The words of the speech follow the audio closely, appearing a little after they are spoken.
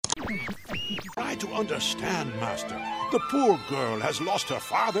Try to understand, Master. The poor girl has lost her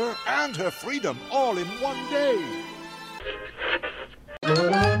father and her freedom all in one day.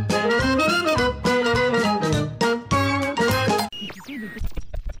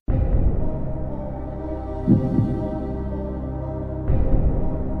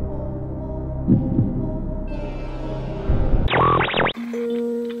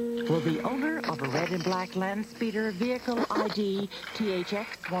 Will the owner of a red and black land speeder vehicle ID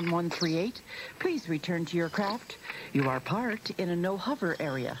THX1138 please return to your craft? You are parked in a no-hover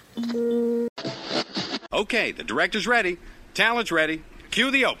area. Okay, the director's ready. Talent's ready.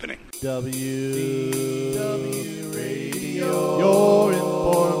 Cue the opening. WDW Radio, your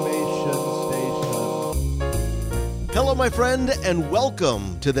information station. Hello, my friend, and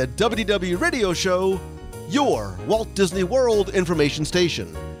welcome to the WDW Radio Show, your Walt Disney World information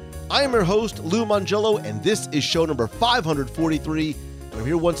station. I am your host, Lou Mangello, and this is show number 543. I'm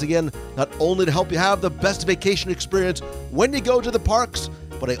here once again, not only to help you have the best vacation experience when you go to the parks,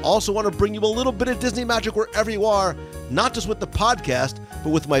 but I also want to bring you a little bit of Disney magic wherever you are, not just with the podcast, but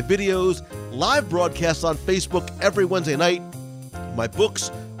with my videos, live broadcasts on Facebook every Wednesday night, my books,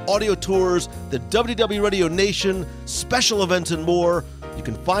 audio tours, the WDW Radio Nation, special events, and more. You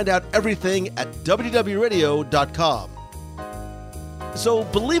can find out everything at wdwradio.com. So,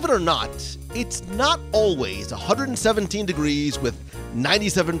 believe it or not, it's not always 117 degrees with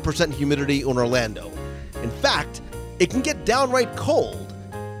 97% humidity in Orlando. In fact, it can get downright cold.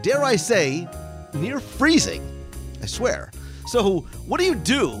 Dare I say, near freezing. I swear. So, what do you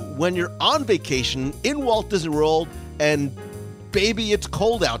do when you're on vacation in Walt Disney World and, baby, it's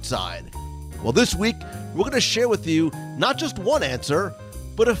cold outside? Well, this week, we're going to share with you not just one answer,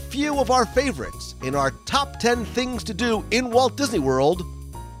 but a few of our favorites in our top 10 things to do in Walt Disney World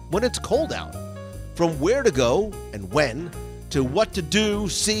when it's cold out. From where to go and when, to what to do,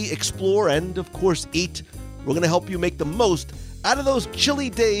 see, explore, and, of course, eat, we're going to help you make the most out of those chilly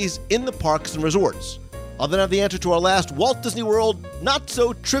days in the parks and resorts. I'll then have the answer to our last Walt Disney World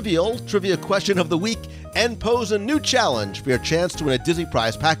not-so-trivial trivia question of the week and pose a new challenge for your chance to win a Disney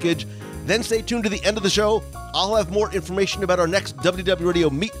Prize package. Then stay tuned to the end of the show. I'll have more information about our next WDW Radio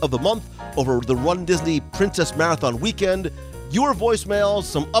Meet of the Month over the Run Disney Princess Marathon weekend, your voicemails,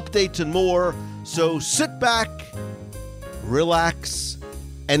 some updates, and more. So sit back, relax,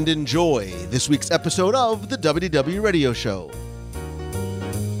 and enjoy this week's episode of the WDW Radio Show.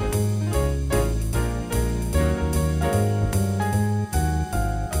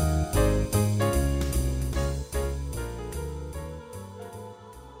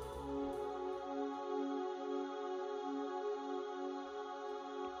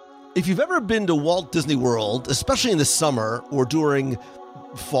 If you've ever been to Walt Disney World, especially in the summer or during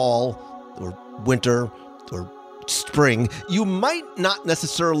fall or winter or spring, you might not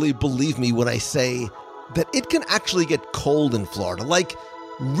necessarily believe me when I say that it can actually get cold in Florida, like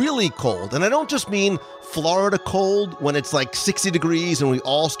really cold. And I don't just mean Florida cold when it's like 60 degrees and we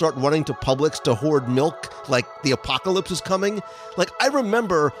all start running to Publix to hoard milk like the apocalypse is coming. Like, I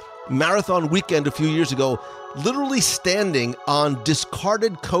remember Marathon weekend a few years ago, literally standing on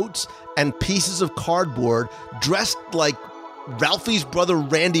discarded coats and pieces of cardboard, dressed like Ralphie's brother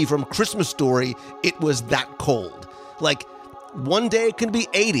Randy from Christmas Story. It was that cold. Like, one day it can be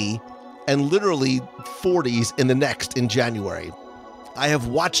 80 and literally 40s in the next in January. I have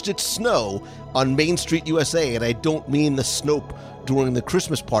watched it snow on Main Street, USA, and I don't mean the snow during the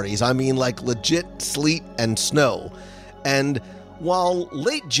Christmas parties. I mean like legit sleet and snow. And while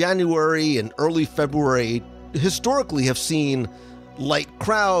late January and early February historically have seen light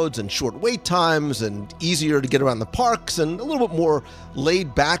crowds and short wait times and easier to get around the parks and a little bit more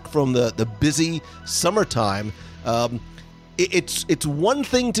laid back from the busy summertime, it's one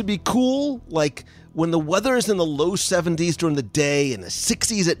thing to be cool, like when the weather is in the low 70s during the day and the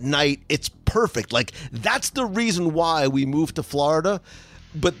 60s at night, it's perfect. Like, that's the reason why we moved to Florida.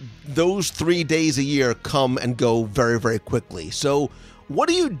 But those 3 days a year come and go very, very quickly. So what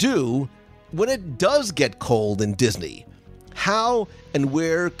do you do when it does get cold in Disney? How and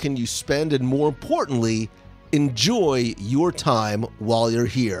where can you spend, and more importantly, enjoy your time while you're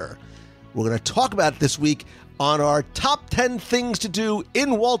here? We're going to talk about it this week on our top 10 things to do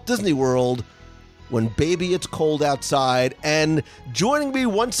in Walt Disney World when, baby, it's cold outside. And joining me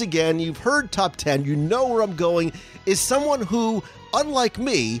once again, you've heard top 10, you know where I'm going, is someone who, unlike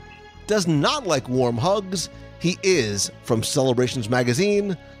me, does not like warm hugs. He is, from Celebrations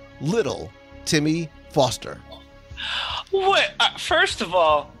Magazine, Little Timmy Foster. What? First of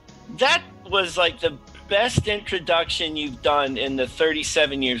all, that was like the best introduction you've done in the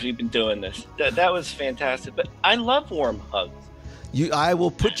 37 years we've been doing this. That was fantastic. But I love warm hugs. I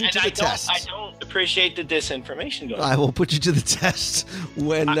will put you to the test. I don't appreciate the disinformation going on. I will put you to the test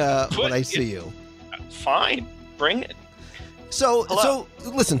when I see you. Fine. Bring it. So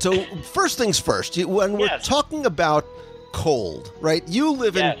listen, so first things first, when we're talking about cold, right? You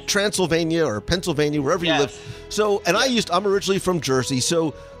live in Transylvania or Pennsylvania, wherever you live. So, and I'm originally from Jersey,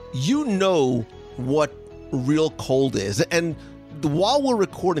 so you know what real cold is. And while we're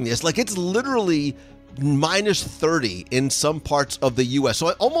recording this, like it's literally minus 30 in some parts of the U.S. So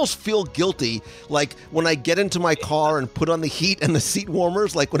I almost feel guilty, like when I get into my car and put on the heat and the seat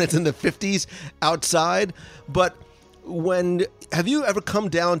warmers, like when it's in the 50s outside. But have you ever come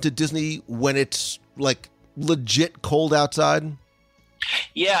down to Disney when it's like legit cold outside?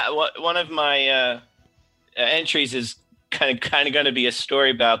 Yeah, one of my entries is kind of going to be a story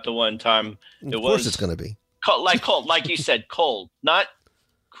about the one time of course it's going to be cold, like you said, cold, not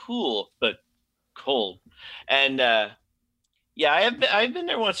cool, but cold. And I've been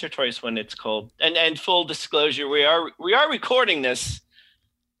there once or twice when it's cold. And full disclosure, we are recording this.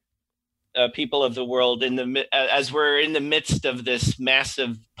 People of the world, as we're in the midst of this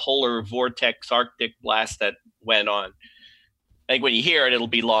massive polar vortex Arctic blast that went on. Like when you hear it, it'll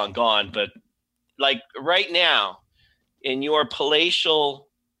be long gone. But like right now, in your palatial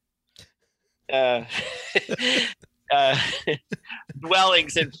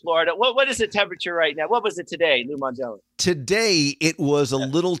dwellings in Florida, what is the temperature right now? What was it today, Lou Mangello? Today it was a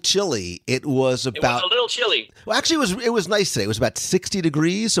little chilly. It was a little chilly. Well, actually, it was nice today. It was about 60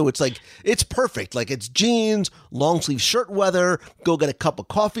 degrees, so it's perfect. Like it's jeans, long sleeve shirt weather. Go get a cup of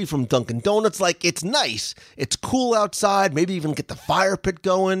coffee from Dunkin' Donuts. Like it's nice. It's cool outside. Maybe even get the fire pit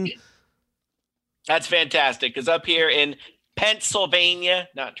going. That's fantastic. Because up here in Pennsylvania,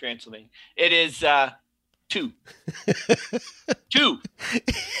 not Transylvania, it is 2.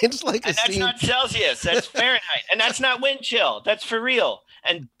 It's like and that's not Celsius. That's Fahrenheit. And that's not wind chill. That's for real.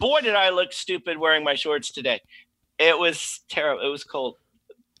 And boy, did I look stupid wearing my shorts today. It was terrible. It was cold.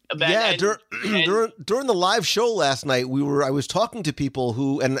 During the live show last night, I was talking to people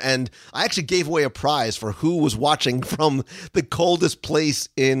who, and I actually gave away a prize for who was watching from the coldest place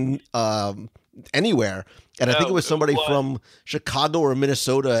in anywhere. And I think it was somebody from Chicago or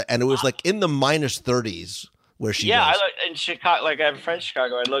Minnesota, and it was like in the minus 30s where she was. I looked in Chicago. Like I have a friend in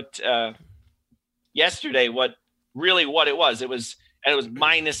Chicago. I looked yesterday what it was. It was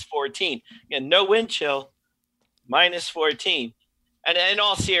minus 14. Again, no wind chill, minus 14. And in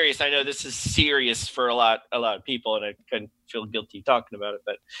all serious, I know this is serious for a lot of people, and I kind of feel guilty talking about it.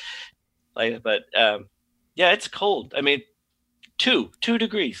 But it's cold. I mean, 2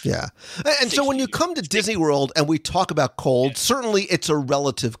 degrees. Yeah. And so when you come to Disney World and we talk about cold, certainly it's a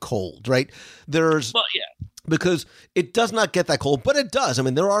relative cold, right? Because it does not get that cold, but it does. I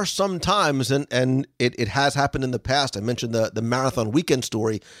mean, there are some times, and it has happened in the past. I mentioned the marathon weekend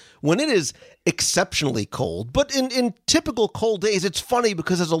story, when it is exceptionally cold. But in typical cold days, it's funny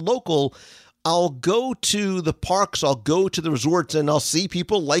because as a local, I'll go to the parks, I'll go to the resorts, and I'll see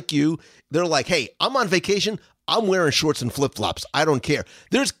people like you. They're like, hey, I'm on vacation. I'm wearing shorts and flip-flops. I don't care.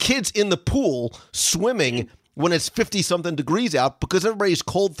 There's kids in the pool swimming when it's 50-something degrees out because everybody's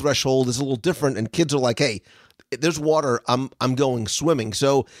cold threshold is a little different, and kids are like, hey, there's water. I'm going swimming.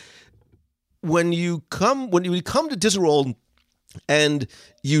 So when you come to Disney World and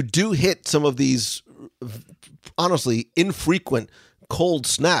you do hit some of these honestly infrequent cold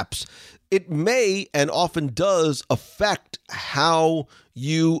snaps, it may and often does affect how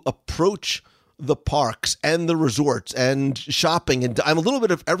you approach the parks and the resorts and shopping, and I'm a little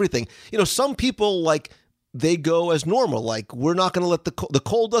bit of everything. You know, some people, like, they go as normal. Like, we're not going to let the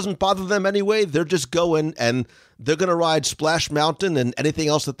cold doesn't bother them anyway. They're just going and they're going to ride Splash Mountain and anything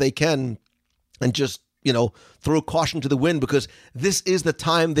else that they can and just, you know, throw caution to the wind because this is the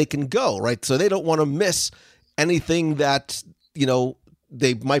time they can go, right? So they don't want to miss anything that, you know,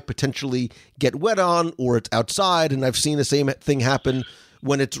 they might potentially get wet on or it's outside. And I've seen the same thing happen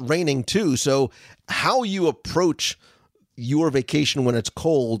when it's raining too. So how you approach your vacation when it's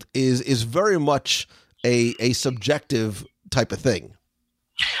cold is very much a subjective type of thing.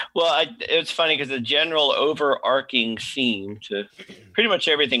 Well, it's funny because the general overarching theme to pretty much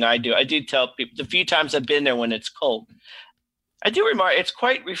everything I do tell people the few times I've been there when it's cold, I do remark it's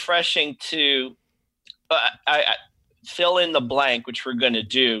quite refreshing to I fill in the blank, which we're going to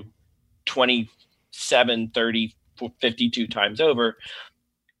do 27, 30, 52 times over,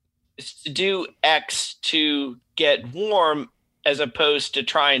 is to do X to get warm as opposed to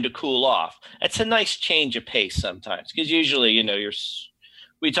trying to cool off. That's a nice change of pace sometimes because usually, you know,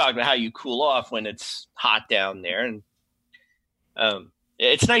 we talk about how you cool off when it's hot down there. And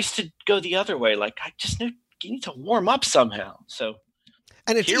it's nice to go the other way. Like, I just you need to warm up somehow. So,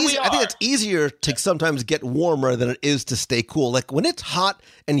 and it's easy. I think it's easier to sometimes get warmer than it is to stay cool. Like when it's hot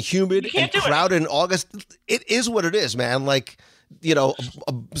and humid and crowded in August, it is what it is, man. Like, you know,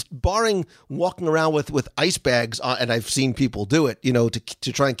 barring walking around with ice bags, and I've seen people do it, you know,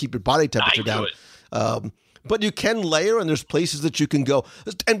 to try and keep your body temperature down. But you can layer, and there's places that you can go.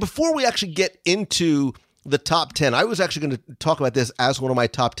 And before we actually get into the top 10, I was actually going to talk about this as one of my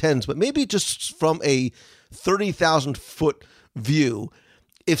top 10s, but maybe just from a 30,000 foot view.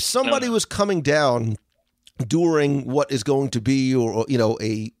 If somebody was coming down during what is going to be, or you know,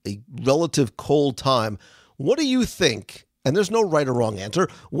 a relative cold time, what do you think? And there's no right or wrong answer.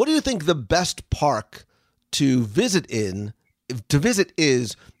 What do you think the best park to visit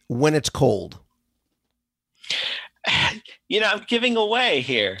is when it's cold? You know, I'm giving away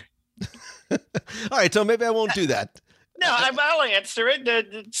here. All right, so maybe I won't do that. No, I'll answer it.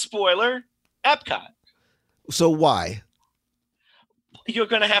 The spoiler, Epcot. So why? You're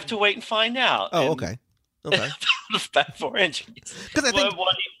going to have to wait and find out. Oh, okay. Okay. About 4 inches. Because I think.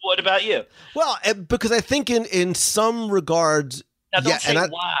 What about you? Well, because I think in some regards. Now don't say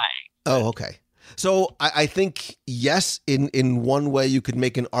why. Oh, okay. So I think, yes, in one way you could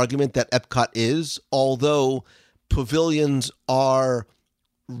make an argument that Epcot is, although pavilions are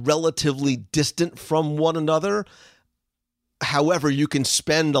relatively distant from one another. However, you can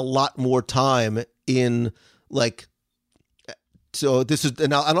spend a lot more time in like, so this is,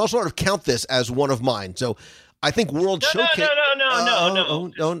 and I'll sort of count this as one of mine. So I think World Showcase.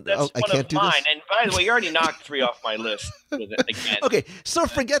 No. That's I one can't of do mine. this. And by the way, you already knocked 3 off my list with it again. Okay, so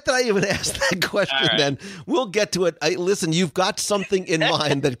forget that I even asked that question. Right. Then we'll get to it. Listen, you've got something in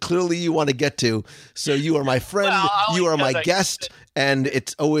mind that clearly you want to get to. So you are my friend. You are my guest, and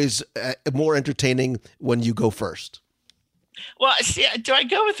it's always more entertaining when you go first. Well, see, do I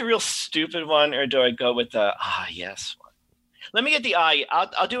go with the real stupid one, or do I go with the yes one? Let me get the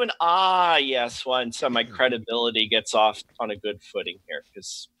I'll do an yes one, so my credibility gets off on a good footing here,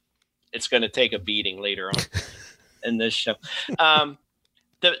 because it's going to take a beating later on in this show.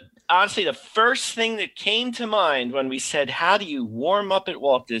 Honestly, the first thing that came to mind when we said, how do you warm up at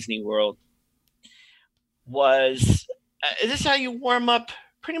Walt Disney World, was this is how you warm up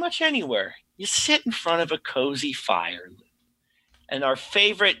pretty much anywhere. You sit in front of a cozy fire. And our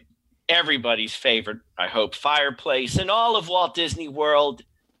favorite, everybody's favorite, I hope, fireplace in all of Walt Disney World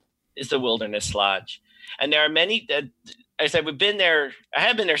is the Wilderness Lodge. And there are many that, I said, we've been there. I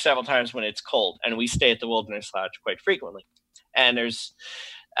have been there several times when it's cold, and we stay at the Wilderness Lodge quite frequently. And there's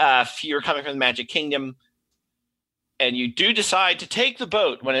if you're coming from the Magic Kingdom and you do decide to take the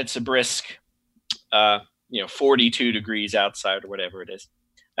boat when it's a brisk, 42 degrees outside or whatever it is,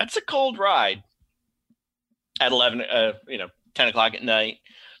 that's a cold ride at 10 o'clock at night,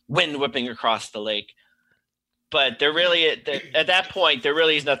 wind whipping across the lake. But there really, at that point, there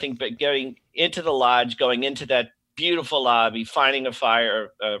really is nothing but going into the lodge, going into that beautiful lobby, finding a fire,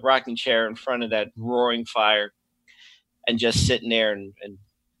 a rocking chair in front of that roaring fire, and just sitting there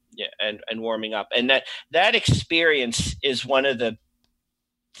and warming up. And that experience is one of the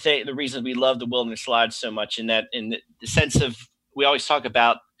reasons we love the Wilderness Lodge so much. In the sense of, we always talk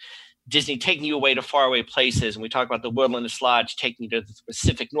about Disney taking you away to faraway places, and we talk about the Wilderness Lodge taking you to the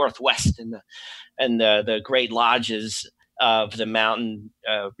Pacific Northwest and the great lodges of the mountain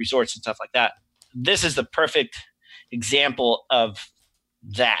resorts and stuff like that. This is the perfect example of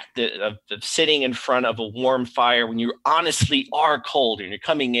that, of sitting in front of a warm fire when you honestly are cold, and you're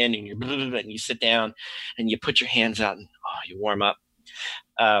coming in and you sit down and you put your hands out and you warm up.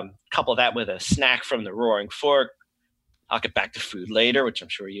 Couple that with a snack from the Roaring Fork. I'll get back to food later, which I'm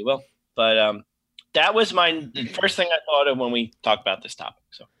sure you will. But that was the first thing I thought of when we talked about this topic.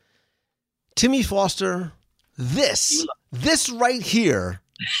 So, Timmy Foster, this right here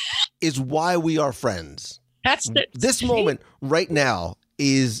is why we are friends. This moment right now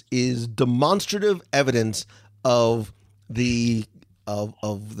is demonstrative evidence of the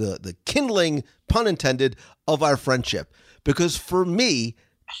kindling, pun intended, of our friendship. Because for me,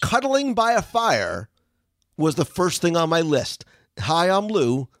 cuddling by a fire was the first thing on my list. Hi, I'm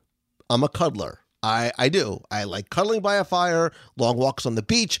Lou. I'm a cuddler. I do. I like cuddling by a fire, long walks on the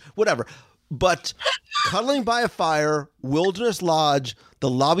beach, whatever. But cuddling by a fire, Wilderness Lodge, the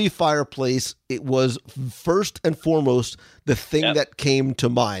lobby fireplace, it was first and foremost the thing that came to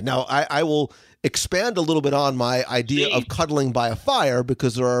mind. Now, I will expand a little bit on my idea of cuddling by a fire,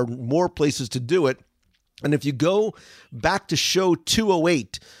 because there are more places to do it. And if you go back to show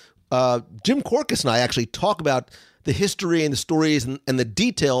 208, Jim Korkis and I actually talk about the history and the stories and the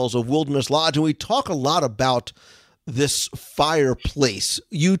details of Wilderness Lodge, and we talk a lot about this fireplace.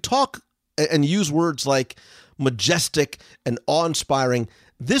 You talk and use words like majestic and awe-inspiring.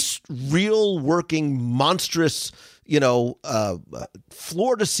 This real working monstrous,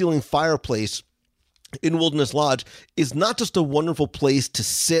 floor-to-ceiling fireplace in Wilderness Lodge is not just a wonderful place to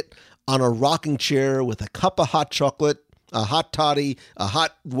sit on a rocking chair with a cup of hot chocolate, a hot toddy, a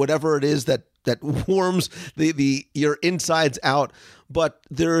hot whatever it is that warms your insides out, but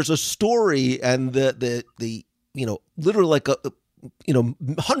there's a story and the literally like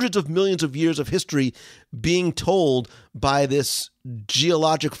hundreds of millions of years of history being told by this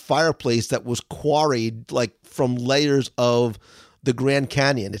geologic fireplace that was quarried like from layers of the Grand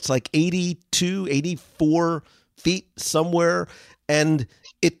Canyon. It's like 82, 84 feet somewhere. And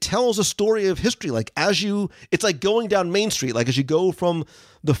it tells a story of history. Like it's like going down Main Street. Like as you go from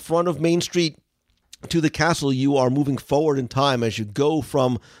the front of Main Street to the castle, you are moving forward in time as you go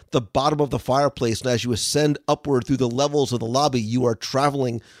from the bottom of the fireplace. And as you ascend upward through the levels of the lobby, you are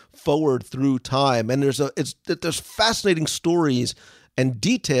traveling forward through time. And there's fascinating stories and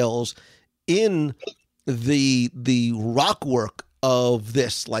details in the rock work of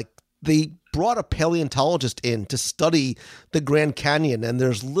this. Like they brought a paleontologist in to study the Grand Canyon. And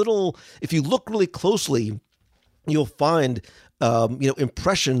there's if you look really closely, you'll find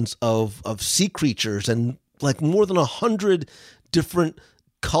impressions of sea creatures and like more than 100 different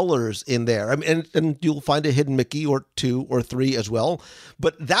colors in there. I mean, and you'll find a hidden Mickey or 2 or 3 as well.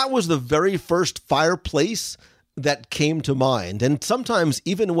 But that was the very first fireplace that came to mind. And sometimes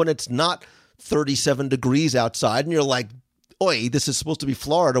even when it's not 37 degrees outside and you're like, oi, this is supposed to be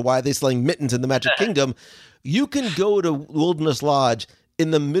Florida, why are they selling mittens in the Magic Kingdom? You can go to Wilderness Lodge in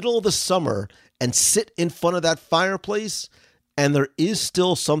the middle of the summer and sit in front of that fireplace, and there is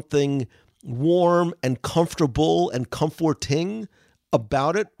still something warm and comfortable and comforting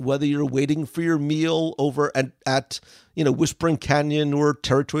about it, whether you're waiting for your meal over at Whispering Canyon or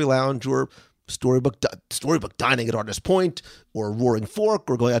Territory Lounge or Storybook Dining at Artist Point or Roaring Fork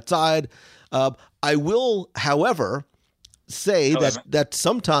or going outside. I will, however, say that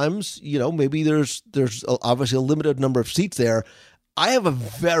sometimes, maybe there's obviously a limited number of seats there. I have a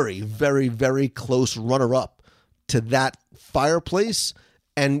very, very, very close runner-up to that fireplace,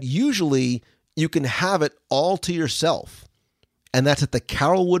 and usually you can have it all to yourself, and that's at the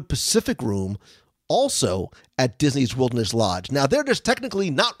Carolwood Pacific Room, also at Disney's Wilderness Lodge. Now, there's technically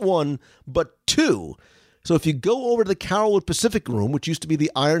not one, but 2. So if you go over to the Carolwood Pacific Room, which used to be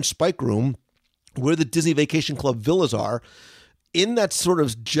the Iron Spike Room, where the Disney Vacation Club villas are, in that sort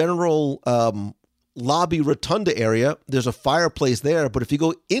of general lobby rotunda area, there's a fireplace there. But if you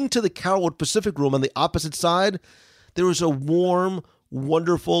go into the Carolwood Pacific Room on the opposite side, there is a warm,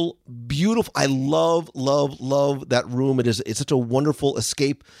 wonderful, beautiful, I love, love, love that room. It's such a wonderful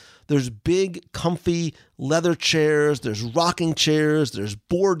escape. There's big, comfy leather chairs. There's rocking chairs. There's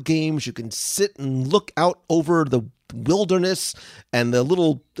board games. You can sit and look out over the wilderness and the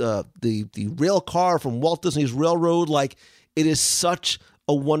little the rail car from Walt Disney's Railroad. Like, it is such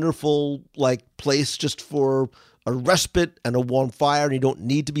a wonderful place just for a respite and a warm fire, and you don't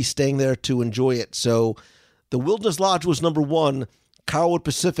need to be staying there to enjoy it. So the Wilderness Lodge was number 1. Carolwood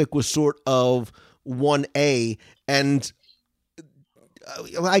Pacific was sort of 1A, and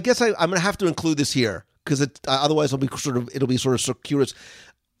I guess I'm going to have to include this here because otherwise it'll be sort of circuitous.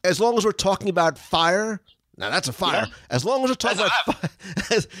 As long as we're talking about fire. Now that's a fire. Yeah. As long as we're talking about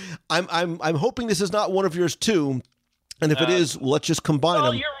fire, I'm hoping this is not one of yours too. And if it is, let's just combine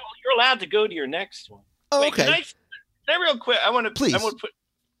them. You're allowed to go to your next one. Oh, wait, okay. Can I real quick? I want to please.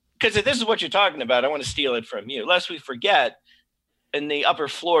 Because if this is what you're talking about, I want to steal it from you. Lest we forget, in the upper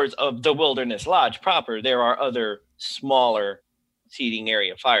floors of the Wilderness Lodge proper, there are other smaller seating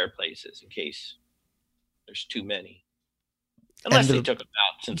area fireplaces in case there's too many. Unless they took them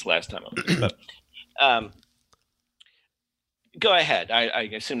out since last time I was. But go ahead. I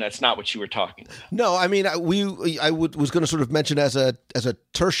assume that's not what you were talking about. No, I mean, was going to sort of mention as a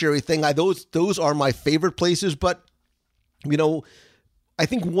tertiary thing. Those are my favorite places, but I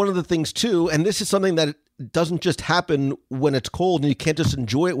think one of the things too, and this is something that doesn't just happen when it's cold, and you can't just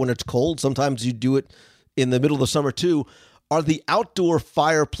enjoy it when it's cold. Sometimes you do it in the middle of the summer too. Are the outdoor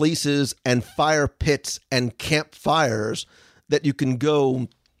fireplaces and fire pits and campfires that you can go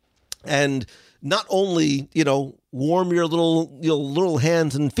and not only, warm your little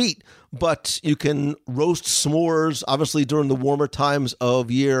hands and feet, but you can roast s'mores. Obviously, during the warmer times of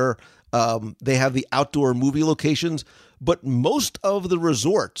year, they have the outdoor movie locations. But most of the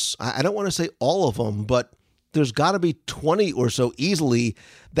resorts, I don't want to say all of them, but there's got to be 20 or so easily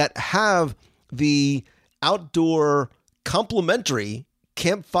that have the outdoor complimentary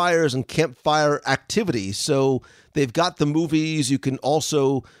campfires and campfire activities. So they've got the movies. You can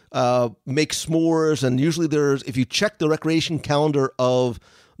also make s'mores. And usually if you check the recreation calendar of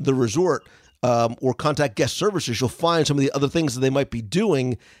the resort or contact guest services, you'll find some of the other things that they might be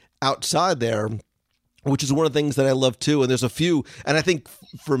doing outside there, which is one of the things that I love too. And there's a few, and I think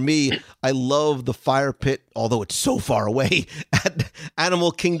for me, I love the fire pit, although it's so far away, at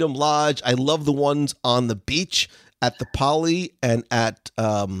Animal Kingdom Lodge. I love the ones on the beach at the Poly and at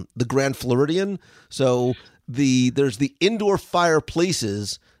the Grand Floridian. So there's the indoor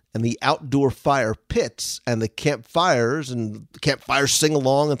fireplaces and the outdoor fire pits and the campfires and campfire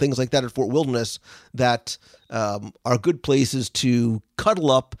sing-along and things like that at Fort Wilderness that are good places to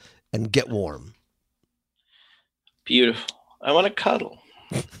cuddle up and get warm. Beautiful. I want to cuddle.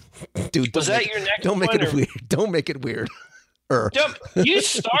 Dude, was that your next don't make one, it weird. Don't make it weird. You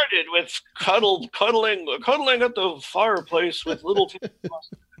started with cuddling at the fireplace with little. I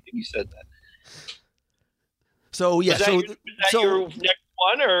think you said that. So yeah, was that your next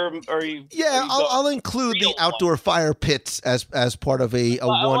one, or are you? Yeah, I'll include the outdoor fire pits as part of a 1A to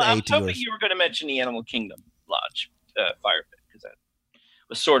yours. I was hoping you were going to mention the Animal Kingdom Lodge fire pit, because that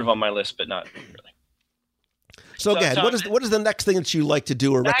was sort of on my list, but not really. So again, what is the next thing that you like to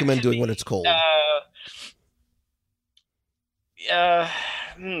do or recommend doing when it's cold? Well,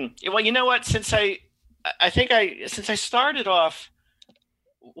 you know what? Since I started off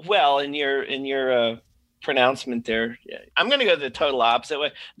well in your pronouncement there, I'm going to go the total opposite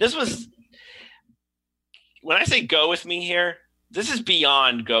way. This was, when I say go with me here, this is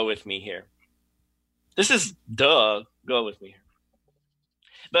beyond go with me here. This is go with me here.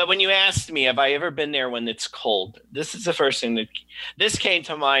 But when you asked me, have I ever been there when it's cold? This is the first thing this came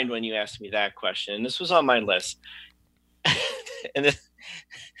to mind when you asked me that question. And this was on my list. And then,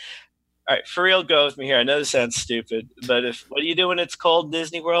 all right, for real, go with me here. I know this sounds stupid, but what do you do when it's cold in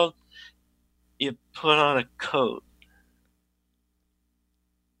Disney World? You put on a coat.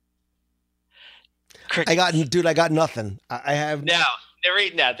 I got nothing. I have now.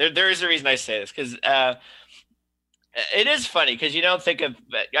 There is a reason I say this, because it is funny, because you don't think of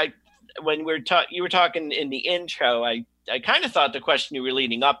when you were talking in the intro. I kind of thought the question you were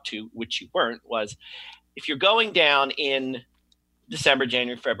leading up to, which you weren't, was if you're going down in December,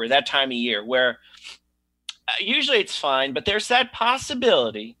 January, February, that time of year, where usually it's fine, but there's that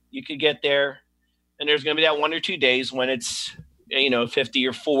possibility you could get there, and there's going to be that 1 or 2 days when it's 50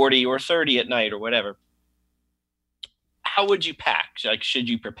 or 40 or 30 at night or whatever. How would you pack? Like, should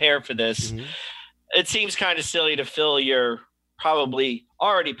you prepare for this? Mm-hmm. It seems kind of silly to fill your probably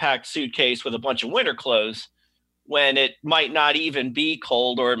already packed suitcase with a bunch of winter clothes when it might not even be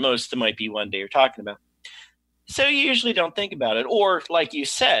cold, or at most it might be one day you're talking about. So you usually don't think about it. Or like you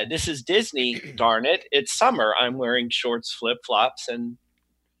said, this is Disney, darn it. It's summer. I'm wearing shorts, flip-flops, and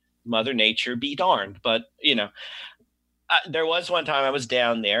Mother Nature be darned. But, there was one time I was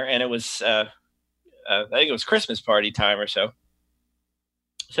down there, and it was, I think it was Christmas party time or so.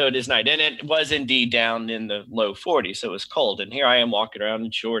 So it is night. And it was indeed down in the low 40s. So it was cold. And here I am walking around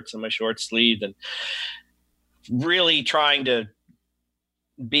in shorts and my short sleeve and really trying to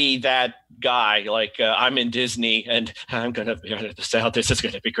be that guy. Like, I'm in Disney and I'm going to be under the sail. This is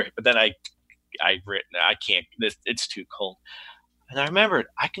going to be great. But then I can't. It's too cold. And I remembered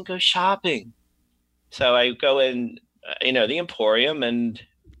I can go shopping. So I go in, the Emporium, and,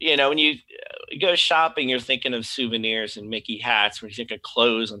 when you go shopping, you're thinking of souvenirs and Mickey hats. When you think of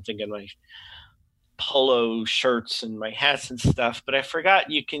clothes, I'm thinking my polo shirts and my hats and stuff. But I forgot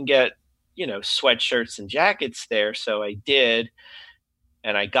you can get, sweatshirts and jackets there. So I did.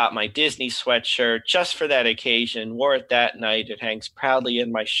 And I got my Disney sweatshirt just for that occasion, wore it that night. It hangs proudly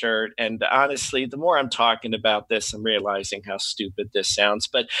in my shirt. And honestly, the more I'm talking about this, I'm realizing how stupid this sounds.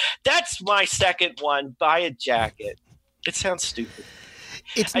 But that's my second one, buy a jacket. It sounds stupid.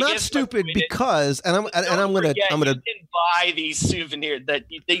 It's not stupid because, I'm gonna you can buy these souvenirs that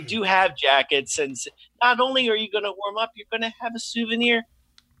they do have jackets, and not only are you gonna warm up, you're gonna have a souvenir.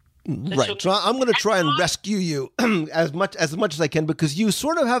 Right. So I'm going to try and rescue you as much as I can, because you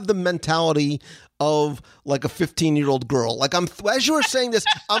sort of have the mentality of like a 15-year-old girl. Like, as you were saying this,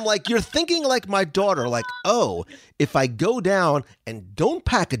 I'm like, you're thinking like my daughter, like, oh, if I go down and don't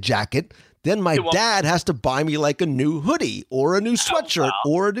pack a jacket, then my dad has to buy me like a new hoodie or a new sweatshirt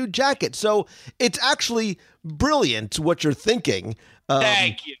or a new jacket. So it's actually brilliant what you're thinking.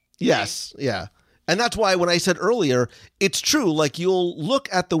 Thank you. Yes. Yeah. And that's why when I said earlier, it's true. Like, you'll look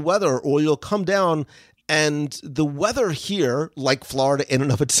at the weather or you'll come down, and the weather here, like Florida in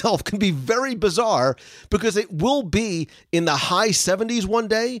and of itself, can be very bizarre, because it will be in the high 70s one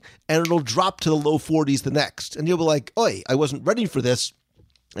day and it'll drop to the low 40s the next. And you'll be like, oi, I wasn't ready for this.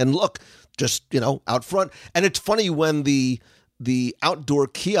 And look, just, out front. And it's funny when the outdoor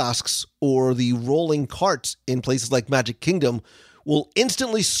kiosks or the rolling carts in places like Magic Kingdom will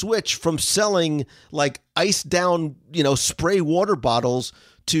instantly switch from selling like ice down, spray water bottles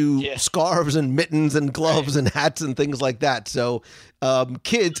to scarves and mittens and gloves and hats and things like that. So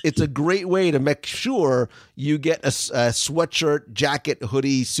kids, it's a great way to make sure you get a sweatshirt, jacket,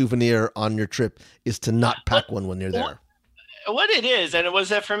 hoodie, souvenir on your trip, is to not pack one when you're there. What it is, and it was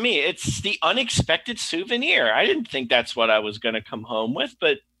that for me, it's the unexpected souvenir. I didn't think that's what I was going to come home with,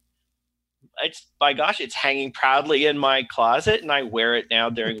 but it's, by gosh, it's hanging proudly in my closet, and I wear it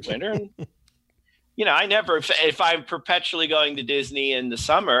now during winter. And, I never, if I'm perpetually going to Disney in the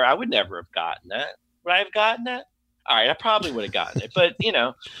summer, I would never have gotten that. Would I have gotten that? All right, I probably would have gotten it, but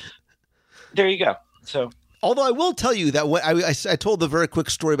there you go. So. Although I will tell you that when I told the very quick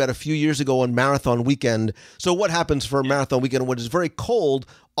story about a few years ago on Marathon Weekend. So what happens for Marathon Weekend when it's very cold,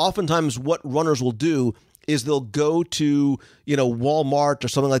 oftentimes what runners will do is they'll go to, Walmart or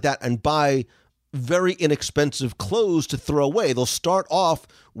something like that and buy very inexpensive clothes to throw away. They'll start off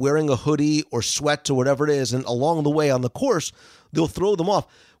wearing a hoodie or sweats or whatever it is, and along the way on the course, they'll throw them off.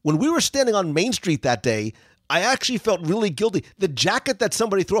 When we were standing on Main Street that day, I actually felt really guilty. The jacket that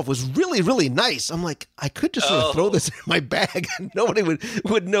somebody threw off was really, really nice. I'm like, I could just sort of throw this in my bag and nobody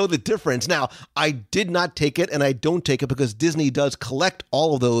would know the difference. Now, I did not take it, and I don't take it because Disney does collect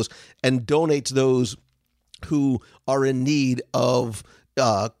all of those and donates those who are in need of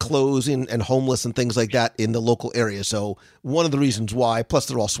clothes and homeless and things like that in the local area. So one of the reasons why, plus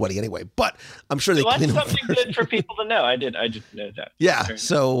they're all sweaty anyway, but I'm sure they clean them that's something good for people to know. I didn't know that. Yeah.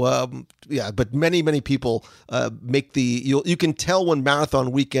 So, but many, many people make you can tell when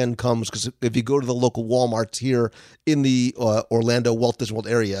Marathon Weekend comes, because if you go to the local Walmarts here in the Orlando Walt Disney World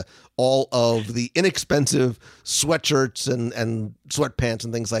area, all of the inexpensive sweatshirts and sweatpants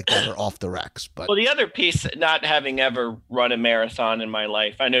and things like that are off the racks. But the other piece, not having ever run a marathon in my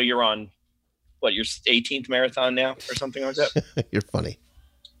life, I know you're on your 18th marathon now or something like that. You're funny.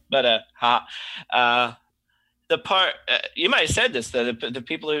 But the part you might have said this, though, the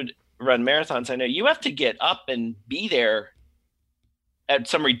people who run marathons, I know you have to get up and be there at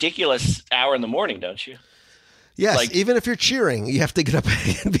some ridiculous hour in the morning, don't you? Yes, even if you're cheering, you have to get up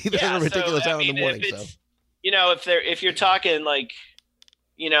and be there at a ridiculous hour in the morning. So, if you're talking like,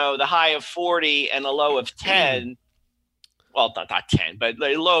 the high of 40 and a low of 10, well, not 10, but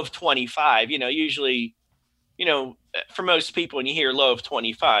a low of 25, usually, for most people, when you hear low of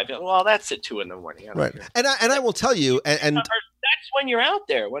 25, well, that's at 2 in the morning. Right. And I will tell you, and that's when you're out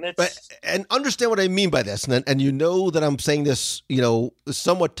there, when it's. And understand what I mean by this. And that I'm saying this,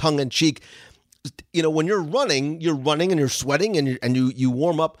 somewhat tongue in cheek. When you're running and you're sweating and you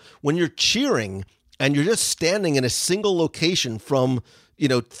warm up. When you're cheering and you're just standing in a single location from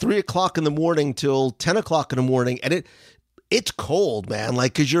 3 o'clock in the morning till 10 o'clock in the morning, and it's cold, man.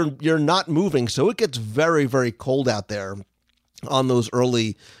 Like, because you're not moving, so it gets very, very cold out there on those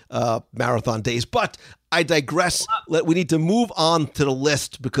early marathon days. But I digress. We need to move on to the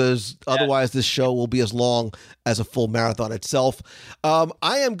list, because otherwise this show will be as long as a full marathon itself. I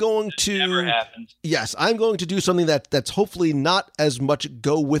am going to never happens. Yes, I'm going to do something that's hopefully not as much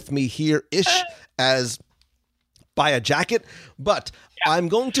go with me here-ish as buy a jacket, but I'm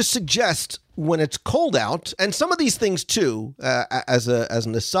going to suggest when it's cold out, and some of these things too, as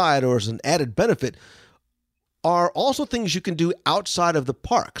an aside or as an added benefit, are also things you can do outside of the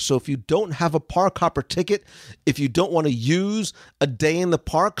park. So if you don't have a park hopper ticket, if you don't want to use a day in the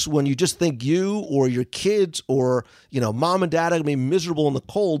parks when you just think you or your kids or, mom and dad are going to be miserable in the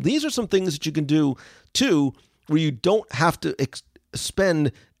cold, these are some things that you can do too, where you don't have to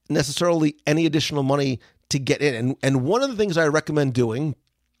spend necessarily any additional money to get in. And one of the things I recommend doing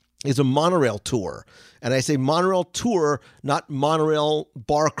is a monorail tour. And I say monorail tour, not monorail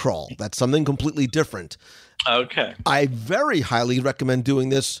bar crawl. That's something completely different. Okay. I very highly recommend doing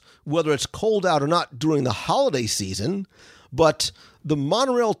this, whether it's cold out or not, during the holiday season. But the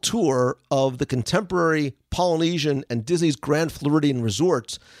monorail tour of the contemporary Polynesian and Disney's Grand Floridian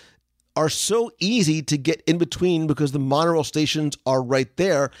resorts are so easy to get in between because the monorail stations are right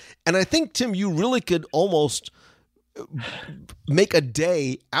there. And I think, Tim, you really could almost make a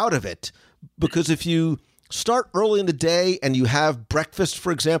day out of it, because if you start early in the day and you have breakfast,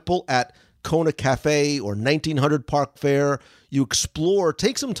 for example, at Kona Cafe or 1900 Park Fair, you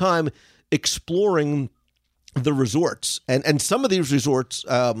take some time exploring the resorts. And some of these resorts,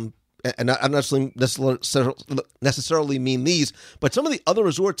 and I don't necessarily mean these, but some of the other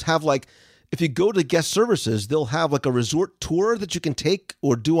resorts have, like, if you go to guest services, they'll have like a resort tour that you can take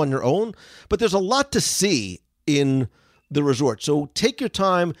or do on your own. But there's a lot to see in the resort. So take your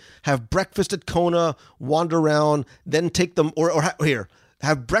time, have breakfast at Kona, wander around, then take them,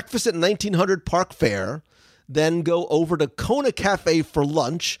 have breakfast at 1900 Park Fair, then go over to Kona Cafe for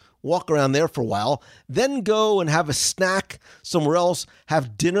lunch, walk around there for a while, then go and have a snack somewhere else,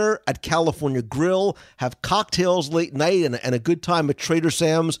 have dinner at California Grill, have cocktails late night and a good time at Trader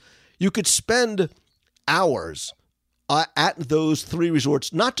Sam's. You could spend hours at those three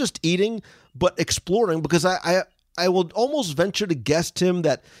resorts, not just eating, but exploring, because I will almost venture to guess, Tim,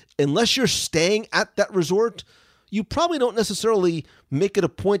 that unless you're staying at that resort, you probably don't necessarily make it a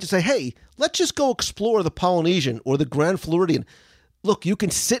point to say, hey, let's just go explore the Polynesian or the Grand Floridian. Look, you can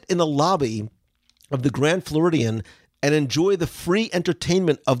sit in the lobby of the Grand Floridian and enjoy the free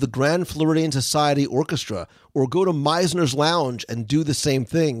entertainment of the Grand Floridian Society Orchestra, or go to Meisner's Lounge and do the same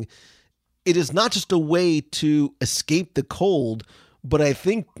thing. It is not just a way to escape the cold, but I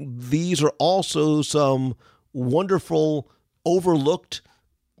think these are also some wonderful, overlooked,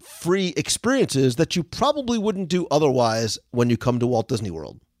 free experiences that you probably wouldn't do otherwise when you come to Walt Disney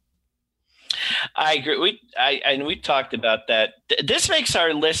World. I agree. We talked about that. This makes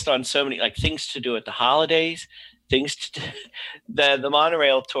our list on so many things to do at the holidays. Things to do. The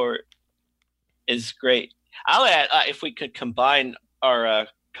monorail tour is great. I'll add if we could combine our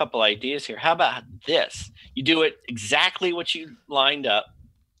couple ideas here. How about this? You do it exactly what you lined up.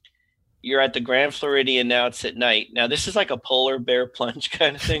 You're at the Grand Floridian now. It's at night. Now this is like a polar bear plunge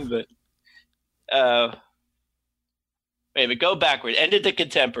kind of thing, but maybe go backward. End at the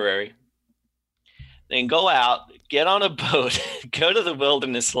Contemporary. Then go out, get on a boat, go to the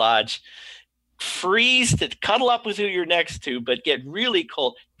Wilderness Lodge, freeze to cuddle up with who you're next to, but get really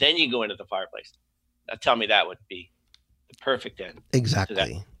cold. Then you go into the fireplace. Now tell me that would be the perfect end.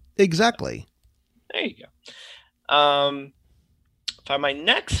 Exactly. Exactly. There you go. For my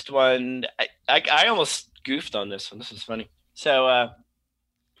next one, I almost goofed on this one. This is funny. So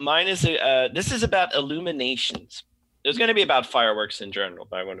mine is this is about illuminations. There's going to be about fireworks in general,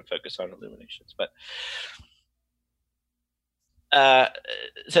 but I want to focus on illuminations. But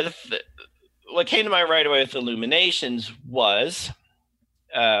what came to mind right away with illuminations was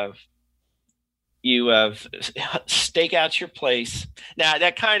you stake out your place. Now,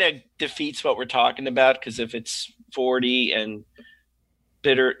 that kind of defeats what we're talking about, because if it's 40 and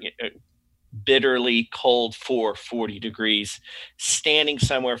bitterly cold for 40 degrees, standing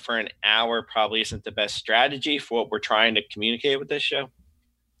somewhere for an hour probably isn't the best strategy for what we're trying to communicate with this show.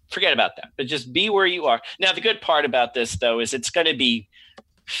 Forget about that, but just be where you are. Now, the good part about this, though, is it's going to be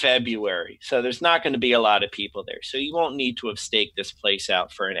February, so there's not going to be a lot of people there, so you won't need to have staked this place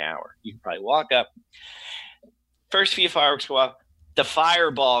out for an hour. You can probably walk up. First few fireworks go off, the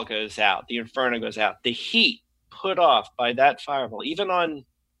fireball goes out, the inferno goes out, the heat put off by that fireball, even on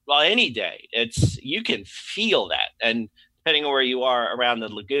any day, you can feel that, and depending on where you are around the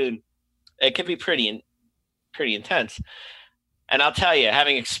lagoon, it can be pretty intense. And I'll tell you,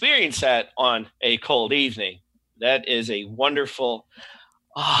 having experienced that on a cold evening, that is a wonderful.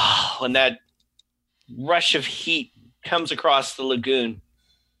 When that rush of heat comes across the lagoon,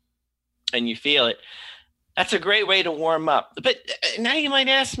 and you feel it, that's a great way to warm up. But now you might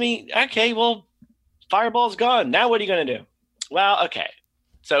ask me, okay, well, fireball's gone. Now what are you going to do? Well, okay.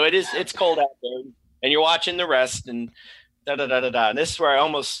 So it's cold out there, and you're watching the rest, and da-da-da-da-da. And this is where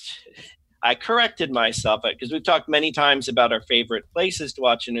I corrected myself, because we've talked many times about our favorite places to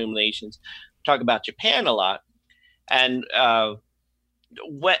watch illuminations. We talk about Japan a lot. And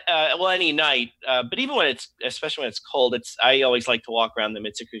any night, but even especially when it's cold, I always like to walk around the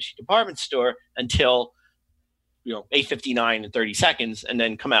Mitsukushi department store until 8:59 and 30 seconds, and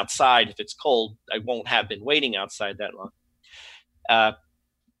then come outside. If it's cold, I won't have been waiting outside that long.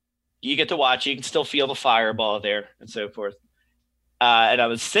 You get to watch. You can still feel the fireball there and so forth. And I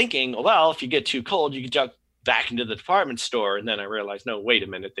was thinking, well, if you get too cold, you can jump back into the department store. And then I realized, no, wait a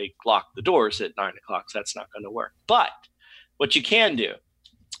minute. They locked the doors at 9 o'clock, so that's not going to work. But what you can do,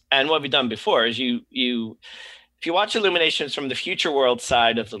 and what we've done before, is if you watch illuminations from the Future World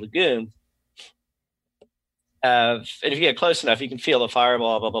side of the lagoon, and if you get close enough, you can feel the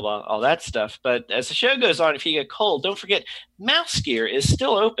fireball, blah, blah, blah, all that stuff. But as the show goes on, if you get cold, don't forget, Mouse Gear is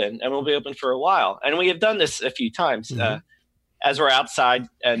still open and will be open for a while. And we have done this a few times as we're outside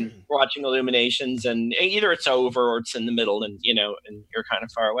and watching illuminations, and either it's over or it's in the middle, and and you're kind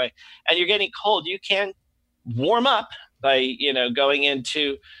of far away and you're getting cold. You can warm up by going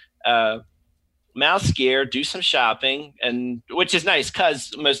into Mouse Gear, do some shopping, and which is nice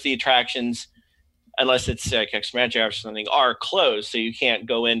because most of the attractions, unless it's like Extra Magic or something, are closed, so you can't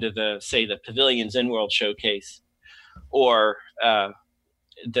go into the pavilions in World Showcase or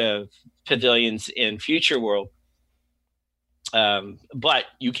the pavilions in Future World. But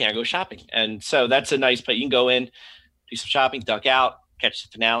you can't go shopping. And so that's a nice place. You can go in, do some shopping, duck out, catch the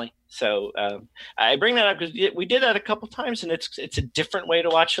finale. So I bring that up because we did that a couple times, and it's a different way to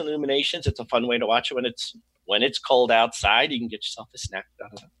watch Illuminations. It's a fun way to watch it when it's cold outside. You can get yourself a snack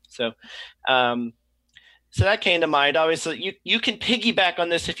out of it. So so that came to mind. Obviously, you can piggyback on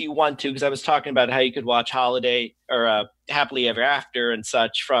this if you want to, because I was talking about how you could watch Holiday or Happily Ever After and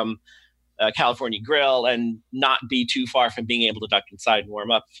such from California Grill and not be too far from being able to duck inside and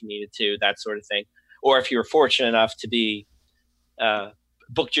warm up if you needed to, that sort of thing. Or if you were fortunate enough to be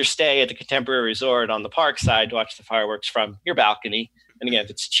booked your stay at the Contemporary Resort on the park side to watch the fireworks from your balcony. And again, if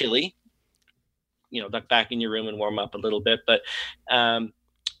it's chilly, duck back in your room and warm up a little bit. But I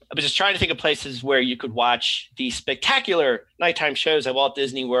was just trying to think of places where you could watch the spectacular nighttime shows at Walt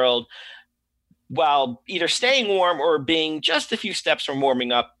Disney World while either staying warm or being just a few steps from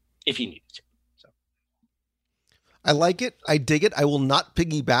warming up if you needed to. So I like it. I dig it. I will not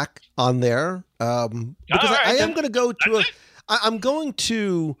piggyback on there because I am going to go to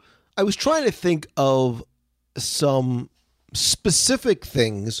I was trying to think of some specific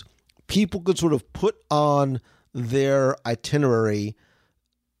things people could sort of put on their itinerary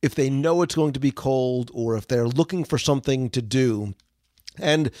if they know it's going to be cold or if they're looking for something to do.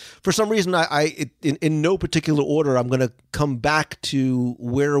 And for some reason, in no particular order, I'm going to come back to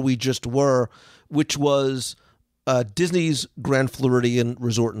where we just were, which was Disney's Grand Floridian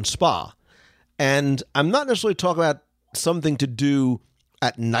Resort and Spa. And I'm not necessarily talking about something to do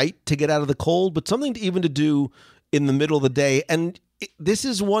at night to get out of the cold, but something even to do in the middle of the day. And this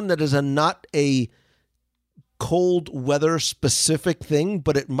is one that is not a cold weather specific thing,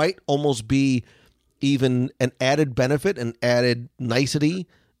 but it might almost be even an added benefit, an added nicety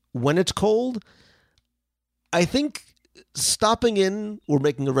when it's cold. I think stopping in or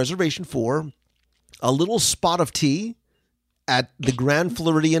making a reservation for a little spot of tea at the Grand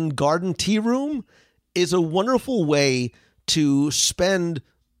Floridian Garden Tea Room is a wonderful way to spend.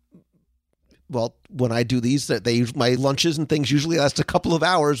 Well, when I do these, my lunches and things usually last a couple of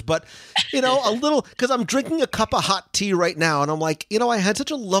hours, but, a little, because I'm drinking a cup of hot tea right now, and I'm like, I had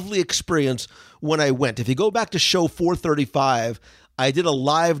such a lovely experience when I went. If you go back to show 435, I did a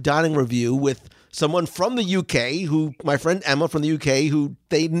live dining review with someone from the UK, my friend Emma from the UK, who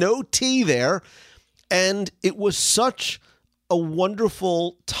they know tea there, and it was such a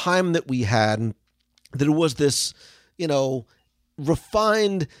wonderful time that we had that it was this,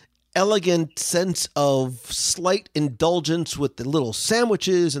 refined, elegant sense of slight indulgence with the little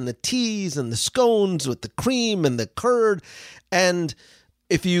sandwiches and the teas and the scones with the cream and the curd. And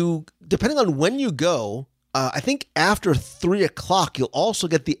depending on when you go, I think after 3:00, you'll also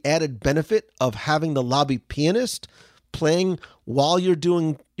get the added benefit of having the lobby pianist playing while you're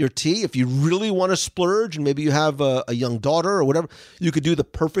doing your tea. If you really want to splurge and maybe you have a young daughter or whatever, you could do the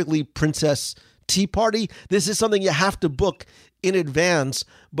Perfectly Princess tea party. This is something you have to book in advance,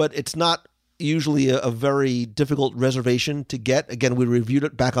 but it's not usually a very difficult reservation to get. Again, we reviewed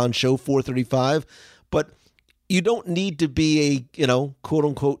it back on show 435, but you don't need to be a, quote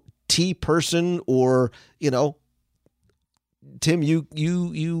unquote tea person or, Tim,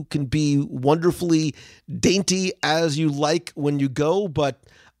 you can be wonderfully dainty as you like when you go, but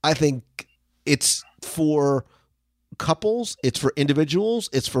I think it's for couples, it's for individuals,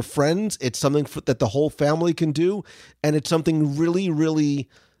 it's for friends, it's something that the whole family can do, and it's something really, really,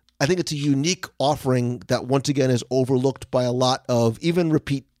 I think it's a unique offering that once again is overlooked by a lot of even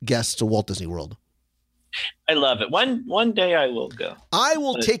repeat guests to Walt Disney World. I love it. One day I will go. I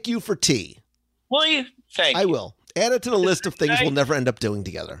will take you for tea. Will you? Thank you. I will. Add it to the list of things we'll never end up doing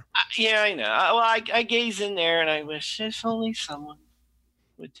together. Yeah, I know. I gaze in there and I wish if only someone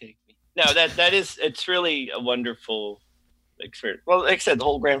would take me. No, it's really a wonderful experience. Well, like I said, the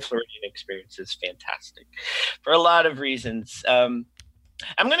whole Grand Floridian experience is fantastic for a lot of reasons. I'm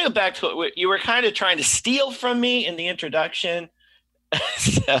going to go back to what you were kind of trying to steal from me in the introduction.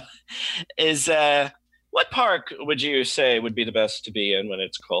 What park would you say would be the best to be in when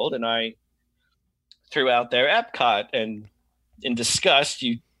it's cold? And I threw out there Epcot, and in disgust,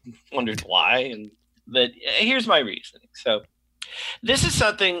 you wondered why. But here's my reasoning. So this is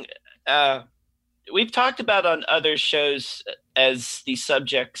something we've talked about on other shows as the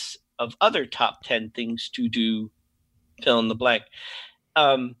subjects of other top 10 things to do, fill in the blank.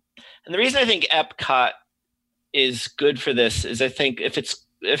 And the reason I think Epcot is good for this is I think if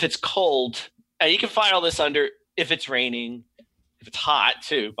it's cold, and you can find all this under if it's raining, if it's hot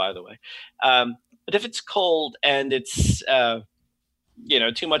too, by the way. But if it's cold and it's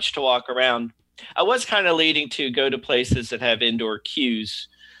too much to walk around, I was kind of leading to go to places that have indoor queues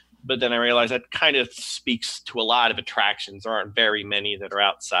But then I realized that kind of speaks to a lot of attractions. There aren't very many that are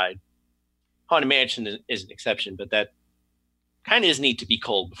outside. Haunted Mansion is an exception, but that kind of is neat to be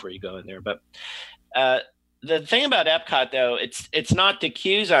cold before you go in there. But the thing about Epcot, though, it's not the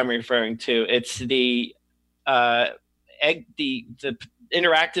queues I'm referring to. It's the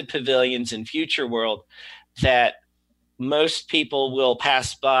interactive pavilions in Future World that most people will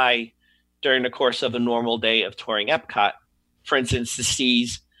pass by during the course of a normal day of touring Epcot. For instance, the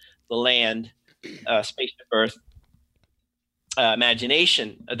Seas, the Land, Spaceship Earth,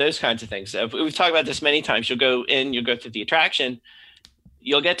 Imagination, those kinds of things. We've talked about this many times. You'll go through the attraction,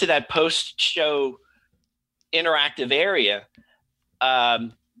 you'll get to that post-show interactive area, but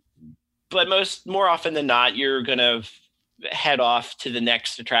more often than not, you're going to head off to the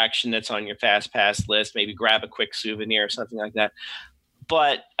next attraction that's on your fast pass list, maybe grab a quick souvenir or something like that.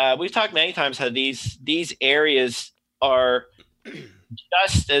 But we've talked many times how these areas are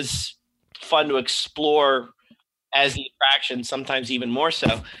just as fun to explore as the attraction, sometimes even more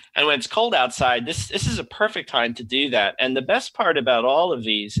so. And when it's cold outside, this is a perfect time to do that. And the best part about all of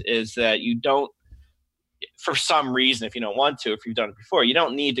these is that you don't, for some reason, if you don't want to, if you've done it before, you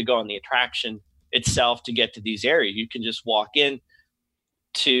don't need to go on the attraction itself to get to these areas. You can just walk in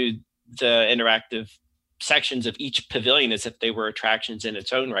to the interactive sections of each pavilion as if they were attractions in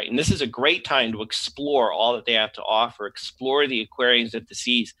its own right. And this is a great time to explore all that they have to offer, explore the aquariums at the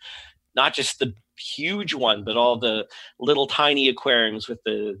Seas, not just the huge one, but all the little tiny aquariums with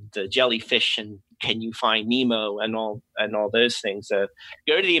the jellyfish and Can You Find Nemo and all those things. Go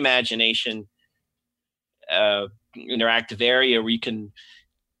to the Imagination interactive area where you can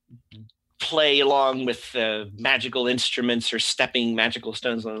play along with magical instruments or stepping magical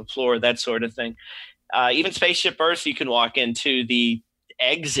stones on the floor, that sort of thing. Even Spaceship Earth, you can walk into the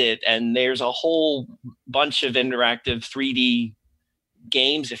exit and there's a whole bunch of interactive 3D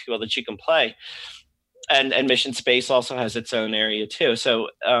games, if you will, that you can play. And Mission Space also has its own area too. So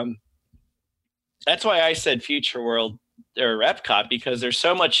that's why I said Future World or Epcot, because there's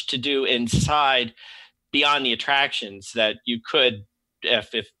so much to do inside beyond the attractions that you could,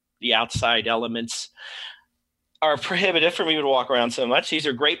 if the outside elements are prohibitive for me to walk around so much, these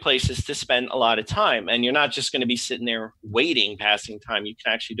are great places to spend a lot of time. And you're not just going to be sitting there waiting, passing time. You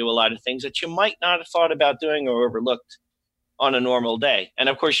can actually do a lot of things that you might not have thought about doing or overlooked on a normal day. And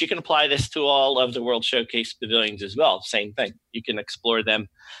of course, you can apply this to all of the World Showcase pavilions as well. Same thing. You can explore them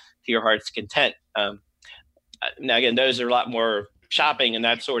to your heart's content. Now, again, those are a lot more shopping and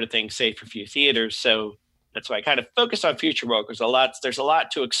that sort of thing, say for few theaters. So that's why I kind of focus on Future World, because there's a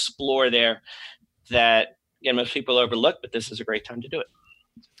lot to explore there that most people overlook, but this is a great time to do it.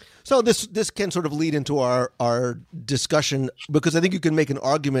 So this can sort of lead into our discussion, because I think you can make an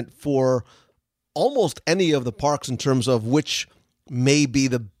argument for almost any of the parks in terms of which may be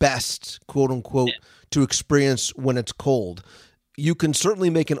the best, quote unquote, to experience when it's cold. You can certainly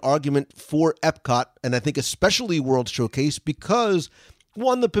make an argument for Epcot, and I think especially World Showcase, because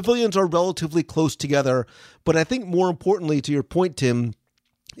one, the pavilions are relatively close together, but I think more importantly, to your point, Tim,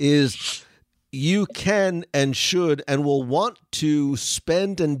 is you can and should and will want to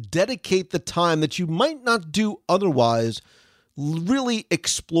spend and dedicate the time that you might not do otherwise, really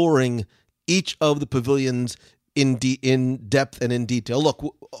exploring each of the pavilions in depth and in detail. Look,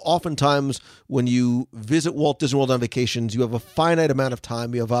 oftentimes when you visit Walt Disney World on vacations, you have a finite amount of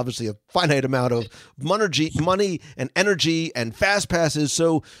time. You have obviously a finite amount of money and energy and fast passes.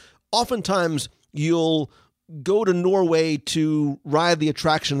 So oftentimes you'll go to Norway to ride the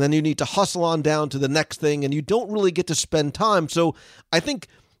attraction, then you need to hustle on down to the next thing, and you don't really get to spend time. So I think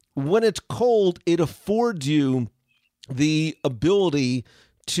when it's cold, it affords you the ability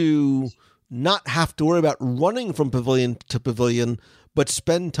to not have to worry about running from pavilion to pavilion, but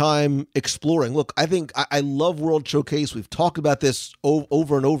spend time exploring. Look, I think I love World Showcase. We've talked about this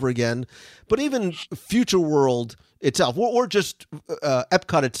over and over again, but even Future World itself, or just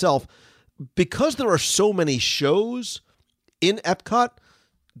Epcot itself, because there are so many shows in Epcot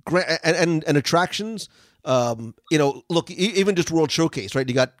and attractions, look, even just World Showcase, right?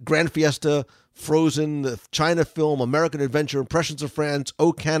 You got Grand Fiesta, Frozen, the China Film, American Adventure, Impressions of France,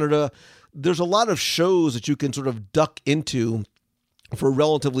 Oh Canada. There's a lot of shows that you can sort of duck into for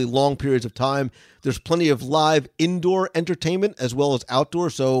relatively long periods of time. There's plenty of live indoor entertainment as well as outdoor.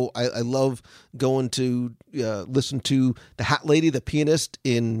 So I love going to listen to the Hat Lady, the pianist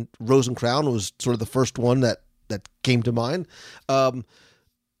in Rose and Crown, was sort of the first one that came to mind.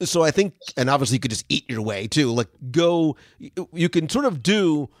 So I think, and obviously you could just eat your way too. Like you can sort of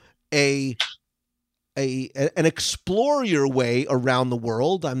do an explore your way around the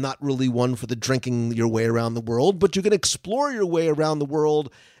world. I'm not really one for the drinking your way around the world, but you can explore your way around the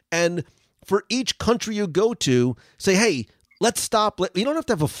world And for each country you go to, say, hey, let's stop. You don't have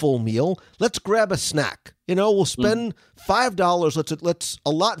to have a full meal. Let's grab a snack. We'll spend $5. Let's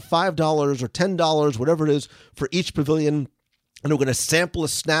allot $5 or $10, whatever it is, for each pavilion. And we're going to sample a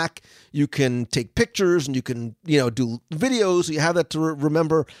snack. You can take pictures and you can, do videos. So you have that to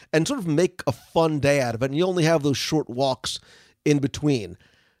remember and sort of make a fun day out of it. And you only have those short walks in between.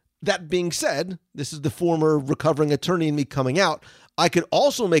 That being said, this is the former recovering attorney in me coming out. I could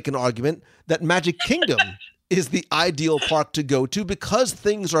also make an argument that Magic Kingdom is the ideal park to go to because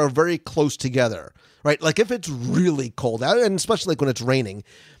things are very close together, right? Like if it's really cold out, and especially like when it's raining,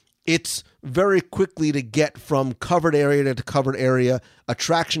 it's very quickly to get from covered area to covered area,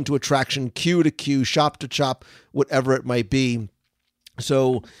 attraction to attraction, queue to queue, shop to shop, whatever it might be.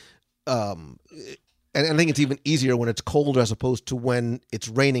 So, and I think it's even easier when it's colder as opposed to when it's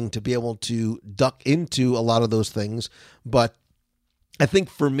raining to be able to duck into a lot of those things. But I think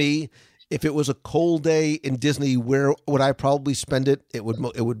for me, if it was a cold day in Disney, where would I probably spend it? It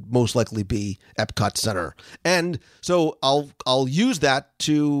would most likely be Epcot Center. And so I'll use that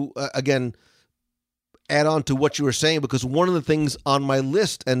to, again, add on to what you were saying, because one of the things on my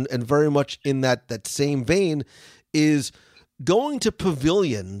list and very much in that same vein is going to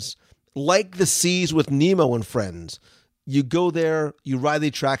pavilions like the Seas with Nemo and Friends. You go there, you ride the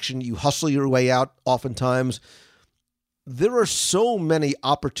attraction, you hustle your way out oftentimes. There are so many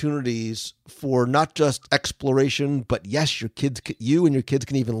opportunities for not just exploration, but yes, you and your kids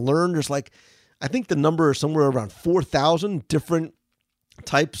can even learn. There's I think the number is somewhere around 4,000 different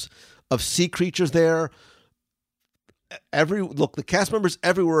types of sea creatures there. The cast members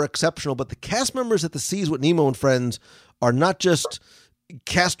everywhere are exceptional, but the cast members at the Seas with Nemo and Friends are not just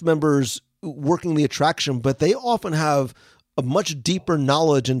cast members working the attraction, but they often have a much deeper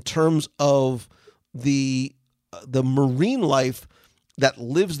knowledge in terms of the marine life that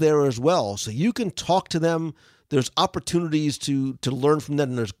lives there as well. So you can talk to them. There's opportunities to learn from them.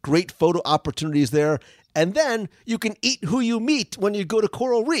 And there's great photo opportunities there. And then you can eat who you meet when you go to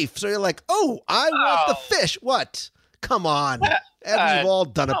Coral Reef. So you're like, oh, I want the fish. What? Come on. We've all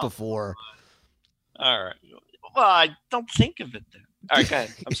done it before. All right. Well, I don't think of it then. All right, go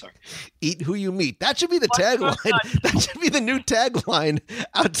ahead. I'm sorry. Eat who you meet. That should be the tagline. That should be the new tagline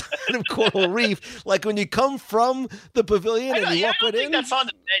outside of Coral Reef. Like when you come from the pavilion and you walk right in. That's on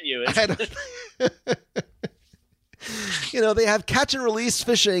the menu. They have catch and release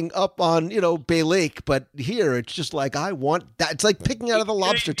fishing up on, Bay Lake, but here it's just like, I want that. It's like picking out of the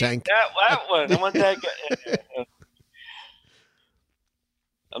lobster tank. That one. I want that guy.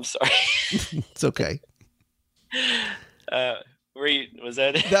 I'm sorry. It's okay. Was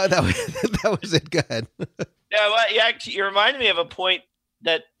that it? That was it. Go ahead. Yeah, well, you reminded me of a point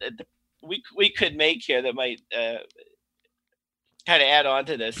that we could make here that might kind of add on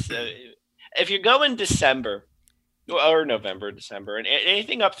to this. If you go in December or November, December, and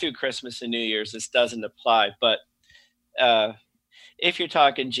anything up through Christmas and New Year's, this doesn't apply. But if you're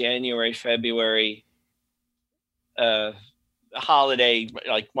talking January, February, a holiday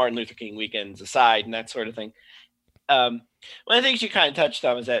like Martin Luther King weekends aside and that sort of thing. One of the things you kind of touched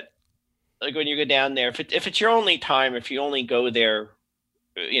on is that, like, when you go down there, if it's your only time, if you only go there,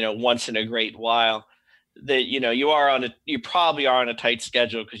 once in a great while, that you probably are on a tight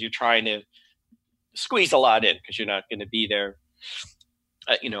schedule because you're trying to squeeze a lot in because you're not going to be there,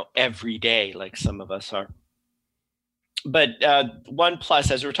 every day like some of us are. But one plus,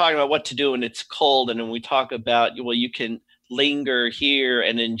 as we're talking about what to do when it's cold, and when we talk about, you can linger here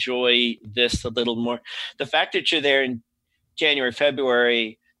and enjoy this a little more. The fact that you're there in January,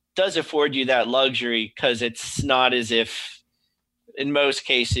 February does afford you that luxury, because it's not as if in most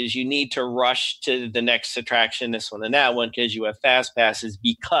cases you need to rush to the next attraction, this one and that one, because you have fast passes,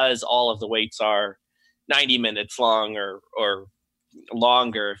 because all of the waits are 90 minutes long or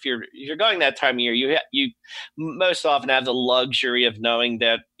longer. If you're going that time of year, you most often have the luxury of knowing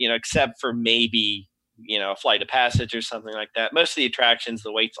that, except for maybe a Flight of Passage or something like that, most of the attractions,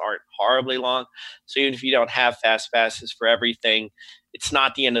 the waits aren't horribly long. So even if you don't have fast passes for everything, it's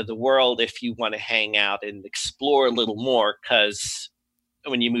not the end of the world if you want to hang out and explore a little more, because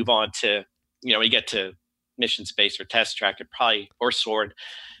when you move on to, when you get to Mission Space or Test Track, or Sword,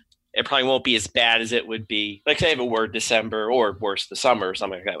 it probably won't be as bad as it would be, like, say, if it were December, or worse, the summer or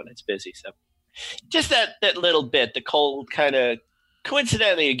something like that when it's busy. So just that little bit, the cold kind of,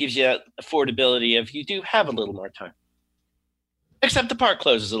 coincidentally, it gives you that affordability of you do have a little more time. Except the park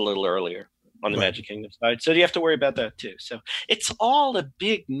closes a little earlier on the Magic Kingdom side, so you have to worry about that too. So it's all a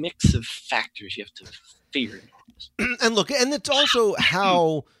big mix of factors you have to figure out. And look, and it's also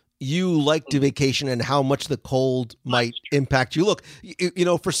how you like to vacation and how much the cold might impact you. Look,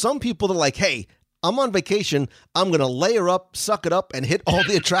 for some people, they're like, hey, I'm on vacation. I'm going to layer up, suck it up, and hit all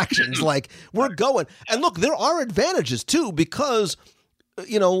the attractions. Like, we're going. And look, there are advantages, too, because,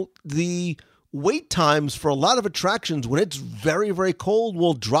 the wait times for a lot of attractions when it's very, very cold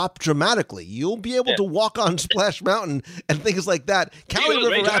will drop dramatically. You'll be able to walk on Splash Mountain and things like that. Cali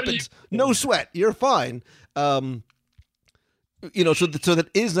River Rapids, no sweat. You're fine. So that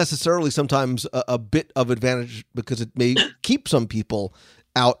is necessarily sometimes a bit of advantage because it may keep some people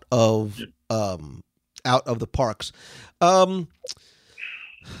out of the parks. I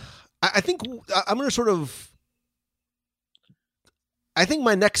think I'm going to sort of. I think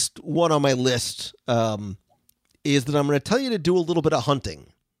my next one on my list is that I'm going to tell you to do a little bit of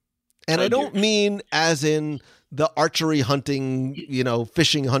hunting, and I don't mean as in the archery hunting,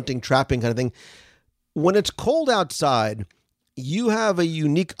 fishing, hunting, trapping kind of thing. When it's cold outside, you have a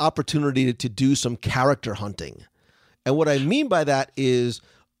unique opportunity to do some character hunting. And what I mean by that is,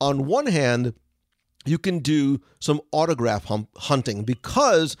 on one hand, you can do some autograph hunting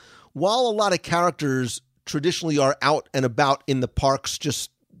because while a lot of characters traditionally are out and about in the parks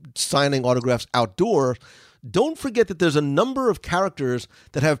just signing autographs outdoors, don't forget that there's a number of characters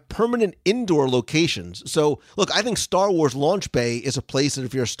that have permanent indoor locations. So, look, I think Star Wars Launch Bay is a place that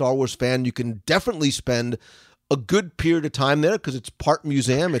if you're a Star Wars fan, you can definitely spend a good period of time there because it's part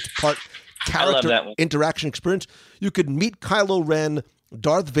museum, it's part character interaction experience. You could meet Kylo Ren,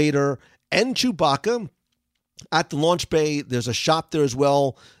 Darth Vader, and Chewbacca at the Launch Bay. There's a shop there as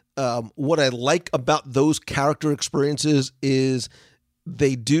well. What I like about those character experiences is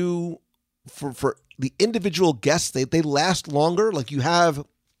they do for the individual guests, they last longer. Like, you have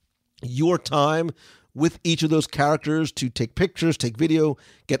your time with each of those characters to take pictures, take video,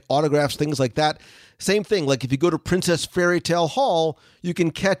 get autographs, things like that. Same thing. Like, if you go to Princess Fairy Tale Hall, you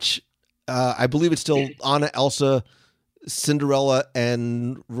can catch, I believe it's still Anna, Elsa, Cinderella,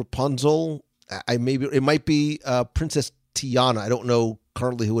 and Rapunzel. It might be Princess Tiana. I don't know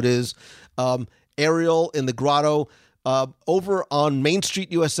currently who it is. Ariel in the grotto. Over on Main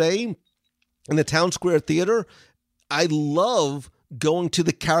Street, USA, in the Town Square Theater, I love going to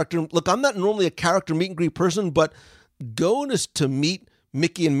the character. Look, I'm not normally a character meet and greet person, but going to meet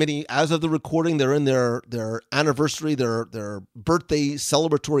Mickey and Minnie. As of the recording, they're in their anniversary, their birthday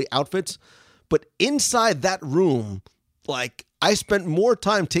celebratory outfits. But inside that room, like, I spent more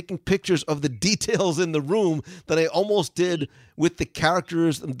time taking pictures of the details in the room than I almost did with the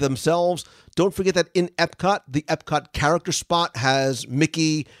characters themselves. Don't forget that in Epcot, the Epcot character spot has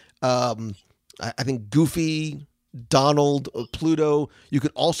Mickey, I think Goofy, Donald, Pluto. You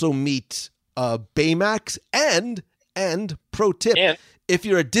could also meet Baymax and pro tip, if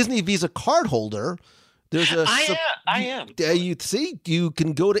you're a Disney Visa card holder, there's a I am. You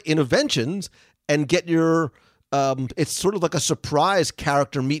can go to Interventions and get your it's sort of like a surprise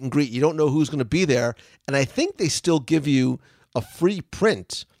character meet and greet. You don't know who's going to be there, and I think they still give you a free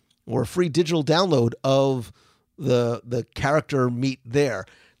print or a free digital download of the character meet there.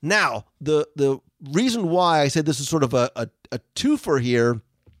 Now, the reason why I said this is sort of a twofer here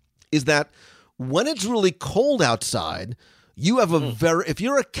is that when it's really cold outside, you have if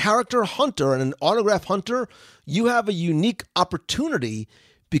you're a character hunter and an autograph hunter, you have a unique opportunity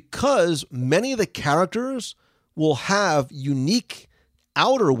because many of the characters will have unique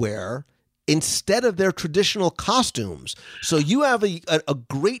outerwear instead of their traditional costumes. So you have a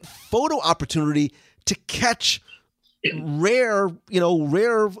great photo opportunity to catch rare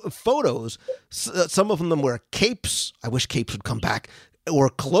photos. Some of them wear capes. I wish capes would come back. Or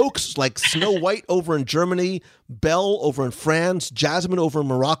cloaks like Snow White over in Germany, Belle over in France, Jasmine over in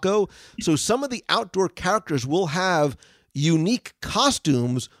Morocco. So some of the outdoor characters will have unique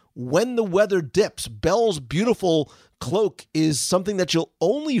costumes when the weather dips. Belle's beautiful cloak is something that you'll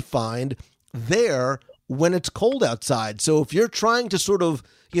only find there when it's cold outside. So if you're trying to sort of,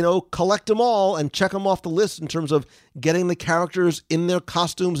 collect them all and check them off the list in terms of getting the characters in their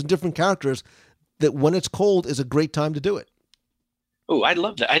costumes and different characters, that when it's cold is a great time to do it. Oh, I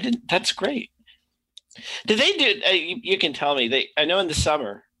love that. That's great. Did they do, you can tell me, I know in the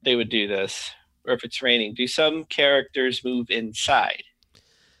summer they would do this, or if it's raining, do some characters move inside?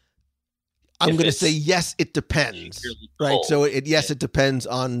 I'm going to say yes, it depends. Right. So it depends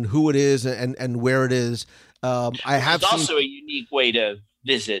on who it is and where it is. It's also a unique way to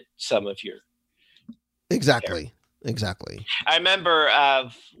visit some of your. Exactly. characters. Exactly. I remember,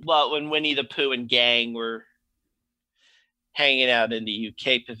 when Winnie the Pooh and gang were hanging out in the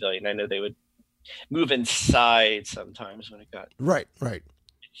UK pavilion, I know they would move inside sometimes when it got right.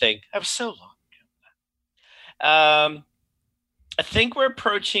 That was so long ago. I think we're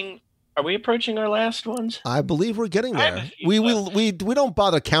approaching. Are we approaching our last ones? I believe we're getting I have there. a few We left. we don't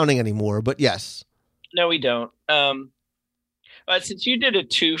bother counting anymore, but yes. No, we don't. But since you did a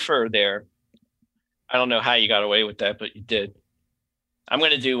twofer there, I don't know how you got away with that, but you did. I'm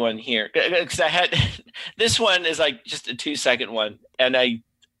going to do one here because I had this one is like just a 2-second one, and I'm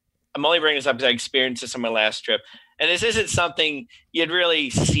only bringing this up because I experienced this on my last trip, and this isn't something you'd really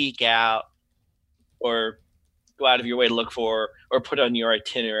seek out or go out of your way to look for or put on your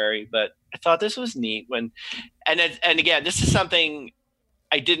itinerary. But I thought this was neat and again, this is something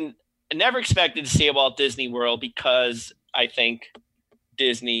I never expected to see at Walt Disney World because I think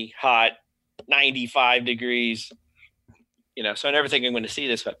Disney hot, 95 degrees, so I never think I'm going to see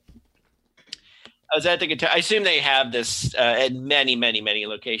this, but I was at I assume they have this at many, many, many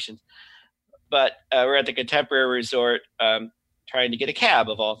locations, but we're at the Contemporary Resort trying to get a cab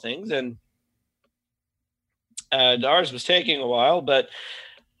of all things. And ours was taking a while, but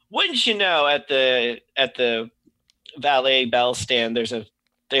wouldn't you know, at the valet bell stand,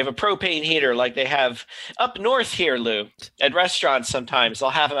 they have a propane heater like they have up north here, Lou. At restaurants sometimes they'll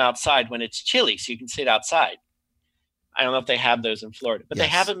have them outside when it's chilly, so you can sit outside. I don't know if they have those in Florida, but Yes. they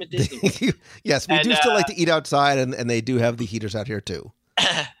have them at Disney. Yes, we do still like to eat outside, and they do have the heaters out here too.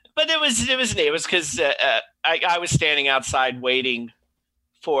 But it was neat. It was because I was standing outside waiting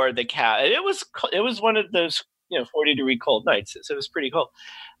for the cab. It was one of those 40-degree cold nights, so it was pretty cold.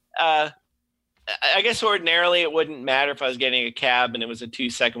 I guess ordinarily it wouldn't matter if I was getting a cab and it was a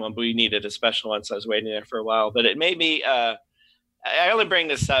 2-second one, but we needed a special one, so I was waiting there for a while. But it made me. I only bring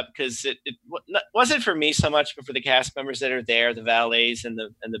this up because it wasn't for me so much, but for the cast members that are there, the valets and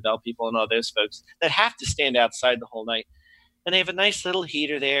the bell people and all those folks that have to stand outside the whole night. And they have a nice little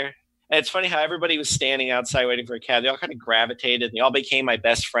heater there. And it's funny how everybody was standing outside waiting for a cab. They all kind of gravitated. And they all became my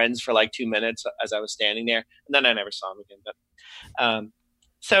best friends for like 2 minutes as I was standing there. And then I never saw them again. But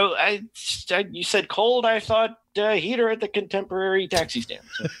so you said cold. I thought heater at the Contemporary taxi stand.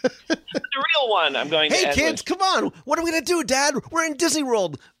 So, the real one I'm going to Hey end kids, with. come on! What are we gonna do, Dad? We're in Disney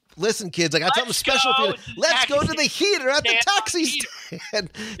World. Listen, kids, I got something special for you. Let's go to the heater at the taxi stand.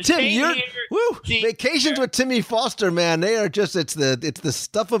 Tim, you're vacations with Timmy Foster, man. They are just—it's the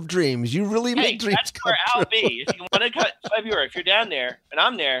stuff of dreams. You really make dreams that's come where I'll true. be. If you want to cut February, if you're down there and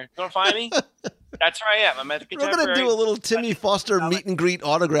I'm there, you want to find me? That's where I am. I'm at the We're Contemporary. gonna do a little Timmy Foster meet and greet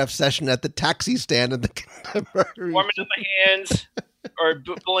autograph session at the taxi stand at the Contemporary. Warming up my hands, or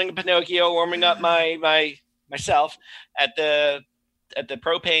pulling a Pinocchio, warming up myself at the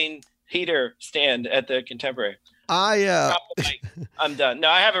propane heater stand at the Contemporary. I'm done. No,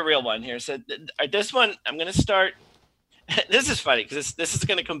 I have a real one here. So this one, I'm going to start. This is funny because this is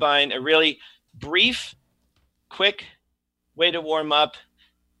going to combine a really brief, quick way to warm up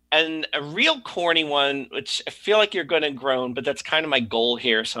and a real corny one, which I feel like you're going to groan, but that's kind of my goal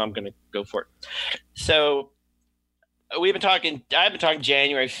here. So I'm going to go for it. So I've been talking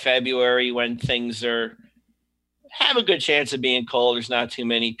January, February, when things have a good chance of being cold. There's not too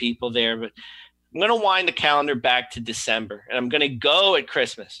many people there, but I'm going to wind the calendar back to December, and I'm going to go at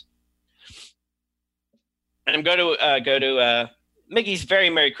Christmas. And I'm going to go to Mickey's Very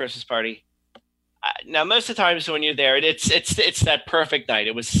Merry Christmas Party. Now, most of the times when you're there, it's that perfect night.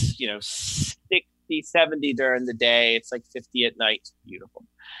 It was 60, 70 during the day. It's like 50 at night. It's beautiful.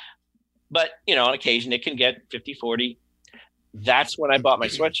 But on occasion it can get 50, 40. That's when I bought my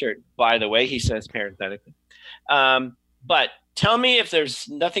sweatshirt. By the way, he says parenthetically. But tell me if there's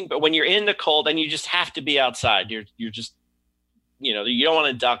nothing, but when you're in the cold and you just have to be outside, you're just, you don't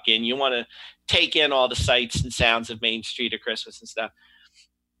want to duck in. You want to take in all the sights and sounds of Main Street at Christmas and stuff.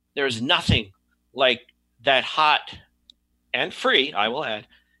 There's nothing like that hot and free, I will add,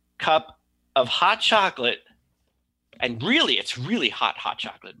 cup of hot chocolate. And really, it's really hot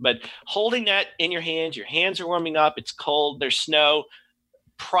chocolate. But holding that in your hands are warming up. It's cold. There's snow,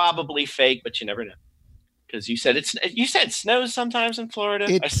 probably fake, but you never know. Because you said it snows sometimes in Florida.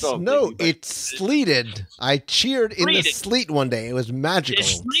 It's sleeted. I cheered in the sleet one day. It was magical.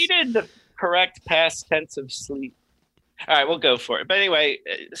 It's sleeted, the correct past tense of sleet. All right, we'll go for it. But anyway,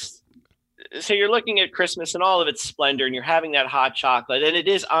 so you're looking at Christmas and all of its splendor, and you're having that hot chocolate, and it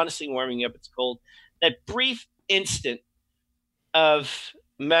is honestly warming up. It's cold. That brief instant of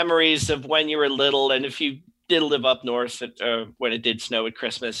memories of when you were little, and if you did live up north when it did snow at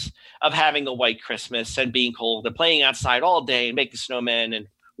Christmas, of having a white Christmas and being cold and playing outside all day and making snowmen and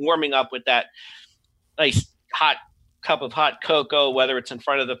warming up with that nice hot cup of hot cocoa, whether it's in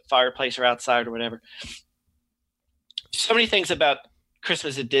front of the fireplace or outside or whatever. So many things about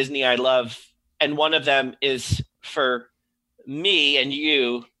Christmas at Disney I love, and one of them is for me and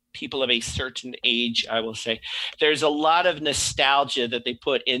you people of a certain age, I will say. There's a lot of nostalgia that they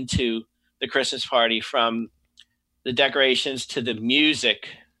put into the Christmas party, from the decorations to the music,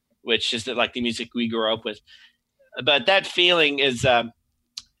 which is like the music we grew up with. But that feeling is a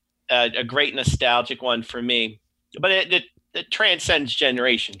great nostalgic one for me. But it transcends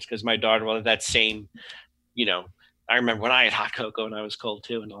generations, because my daughter will have that same, I remember when I had hot cocoa and I was cold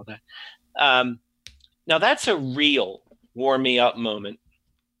too and all that. Now that's a real warm me up moment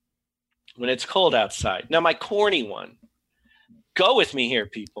when it's cold outside. Now my corny one. Go with me here,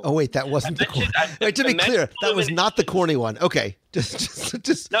 people. Oh wait, that wasn't the corny. Wait, to be clear, that was not the corny one. Okay,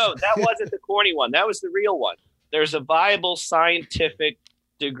 just. No, that wasn't the corny one. That was the real one. There's a viable scientific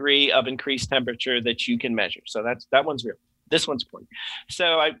degree of increased temperature that you can measure. So that one's real. This one's corny.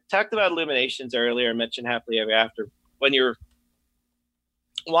 So I talked about Illuminations earlier. I mentioned Happily Ever After. When you're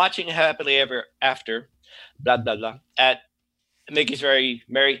watching Happily Ever After, blah blah blah, at Mickey's Very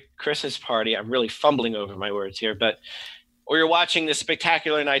Merry Christmas Party. I'm really fumbling over my words here, but. Or you're watching the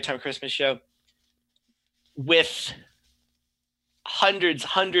Spectacular Nighttime Christmas Show with hundreds,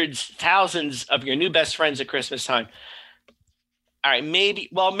 thousands of your new best friends at Christmas time. All right, maybe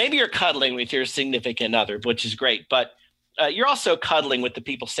you're cuddling with your significant other, which is great, but you're also cuddling with the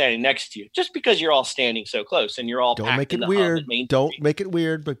people standing next to you, just because you're all standing so close and you're all Don't packed make in it the weird. hub at Main Don't Street. make it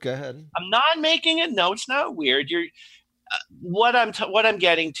weird, but go ahead. I'm not making it. No, it's not weird. You're what I'm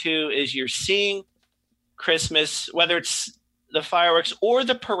getting to is you're seeing Christmas, whether it's the fireworks or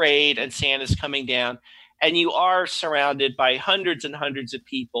the parade and Santa's coming down, and you are surrounded by hundreds and hundreds of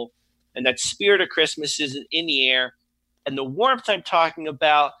people, and that spirit of Christmas is in the air. And the warmth I'm talking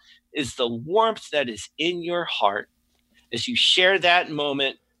about is the warmth that is in your heart as you share that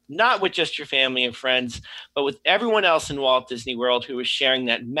moment, not with just your family and friends, but with everyone else in Walt Disney World who is sharing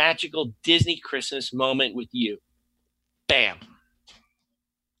that magical Disney Christmas moment with you. Bam.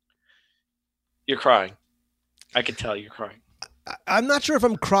 You're crying. I can tell you're crying. I'm not sure if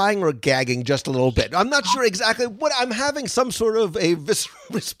I'm crying or gagging just a little bit. I'm not sure exactly what I'm having, some sort of a visceral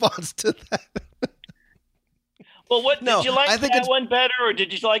response to that. Well, did you like that one better, or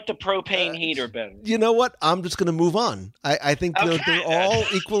did you like the propane heater better? You know what? I'm just going to move on. I think they're all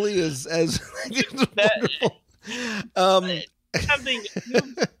equally as wonderful. Something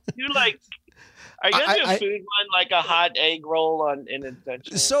you like. Are you going to do a food one, like a hot egg roll in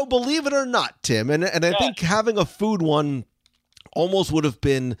Adventure? So believe it or not, Tim, and I think having a food one almost would have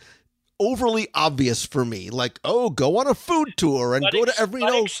been overly obvious for me. Like, go on a food tour and go to every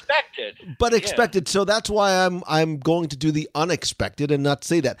expected. So that's why I'm going to do the unexpected and not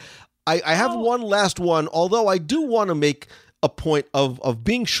say that. I have one last one, although I do want to make a point of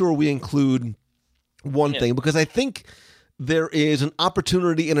being sure we include one thing, because I think there is an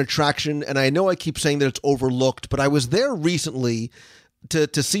opportunity in attraction, and I know I keep saying that it's overlooked, but I was there recently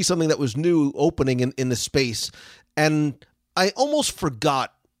to see something that was new opening in the space, and I almost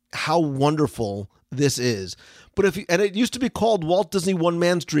forgot how wonderful this is. But and it used to be called Walt Disney One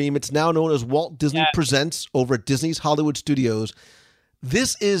Man's Dream. It's now known as Walt Disney Presents over at Disney's Hollywood Studios.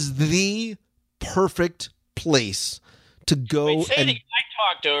 This is the perfect place to go. Wait, say it again.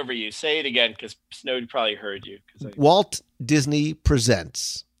 I talked over you. Say it again, because Snowden probably heard you. Walt Disney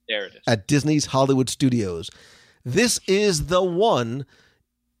Presents. There it is. At Disney's Hollywood Studios. This is the one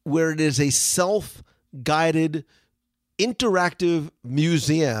where it is a self-guided, interactive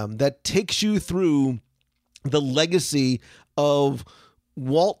museum that takes you through the legacy of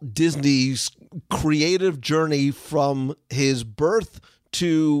Walt Disney's creative journey from his birth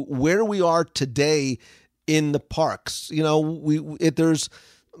to where we are today in the parks. You know, there's,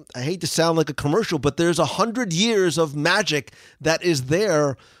 I hate to sound like a commercial, but there's 100 years of magic that is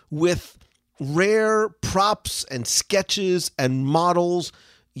there with rare props and sketches and models.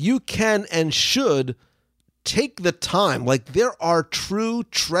 You can and should take the time. Like, there are true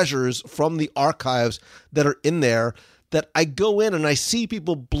treasures from the archives that are in there that I go in and I see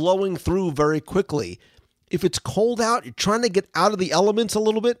people blowing through very quickly. If it's cold out, you're trying to get out of the elements a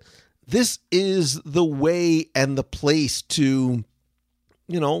little bit, this is the way and the place to,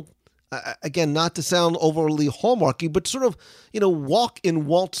 again, not to sound overly hallmarky, but sort of, walk in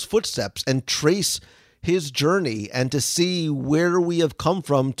Walt's footsteps and trace his journey and to see where we have come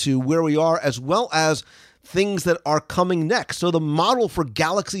from to where we are, as well as things that are coming next. So the model for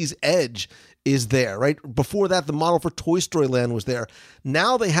Galaxy's Edge is there, right? Before that, the model for Toy Story Land was there.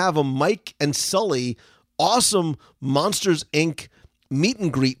 Now they have a Mike and Sully awesome Monsters, Inc. meet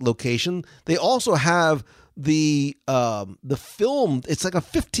and greet location. They also have the film. It's like a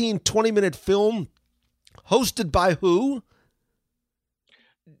 15-20 minute film hosted by who?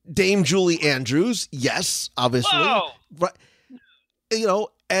 Dame Julie Andrews. Yes, obviously. Whoa. Right.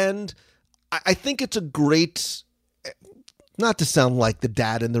 And I think it's a great, not to sound like the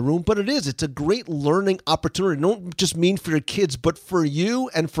dad in the room, but it is. It's a great learning opportunity. Don't just mean for your kids, but for you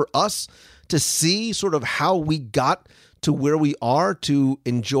and for us to see sort of how we got to where we are to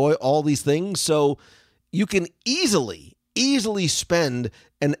enjoy all these things. So you can easily spend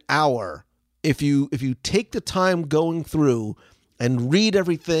an hour if you take the time going through and read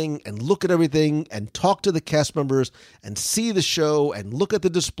everything and look at everything and talk to the cast members and see the show and look at the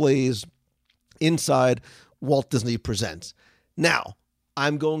displays inside Walt Disney Presents. Now,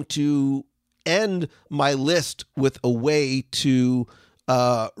 I'm going to end my list with a way to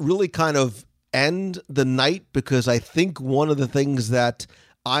really kind of end the night, because I think one of the things that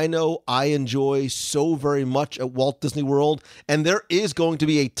I know I enjoy so very much at Walt Disney World, and there is going to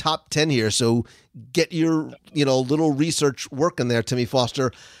be a top 10 here, so get your little research working there, Timmy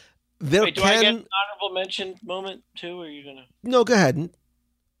Foster. Wait, do I get an honorable mention moment too, or are you gonna? No, go ahead.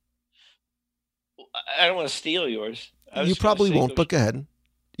 I don't want to steal yours. You probably won't, but go ahead.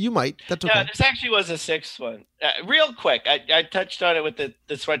 You might. That's okay. No, this actually was a sixth one. Real quick, I touched on it with the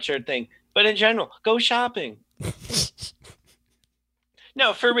sweatshirt thing, but in general, go shopping.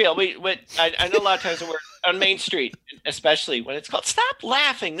 No, for real. I know a lot of times we're on Main Street, especially when it's called. Stop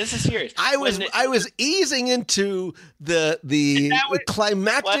laughing. This is serious. I was easing into the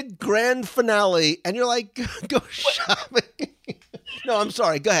climactic grand finale, and you're like, go shopping. No, I'm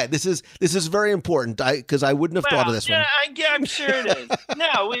sorry. Go ahead. This is very important. Because I wouldn't have thought of this one. Yeah, I'm sure it is.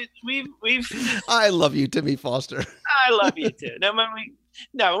 No, we've. I love you, Timmy Foster. I love you too.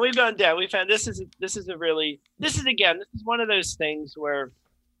 When we've gone down, we found this is one of those things where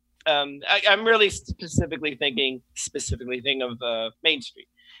I'm really specifically thinking of Main Street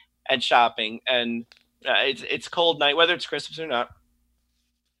and shopping, and it's cold night, whether it's Christmas or not.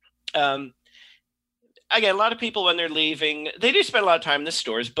 Again, a lot of people when they're leaving, they do spend a lot of time in the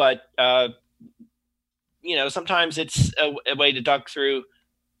stores, but sometimes it's a way to duck through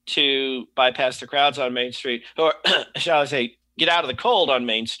to bypass the crowds on Main Street, or shall I say, get out of the cold on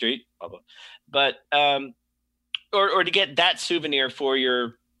Main Street, but or to get that souvenir for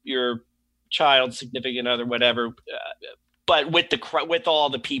your child, significant other, whatever. But with all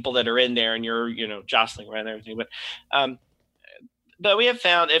the people that are in there, and you're jostling around and everything. But we have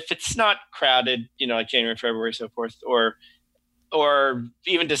found if it's not crowded, like January, February, so forth, or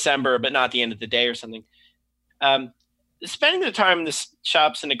even December, but not the end of the day or something. Spending the time in the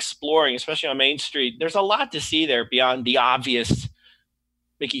shops and exploring, especially on Main Street, there's a lot to see there beyond the obvious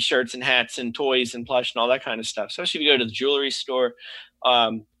Mickey shirts and hats and toys and plush and all that kind of stuff. Especially if you go to the jewelry store,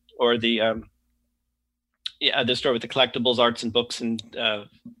 or the store with the collectibles, arts and books and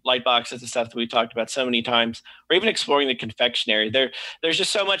light boxes and stuff that we talked about so many times, or even exploring the confectionery. There's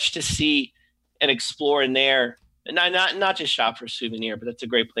just so much to see and explore in there. And not just shop for a souvenir, but that's a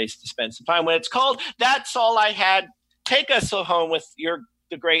great place to spend some time when it's cold. That's all I had. Take us home with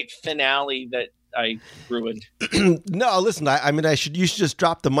the great finale that I ruined. No, listen. You should just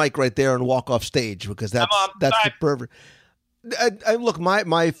drop the mic right there and walk off stage, because that's the perfect. Look,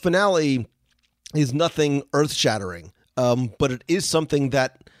 my finale is nothing earth-shattering, but it is something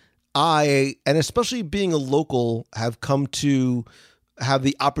that I, and especially being a local, have come to have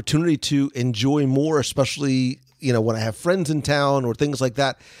the opportunity to enjoy more, especially when I have friends in town or things like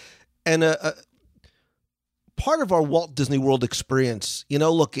that. And part of our Walt Disney World experience,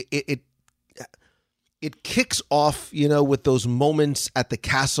 look, it kicks off, with those moments at the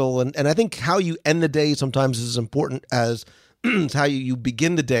castle. And I think how you end the day sometimes is as important as how you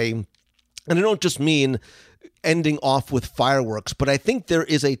begin the day. And I don't just mean ending off with fireworks, but I think there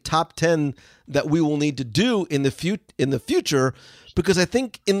is a top 10 that we will need to do in the future, because I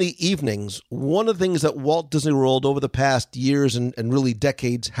think in the evenings, one of the things that Walt Disney World over the past years and really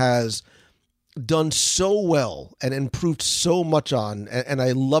decades has done so well and improved so much on, and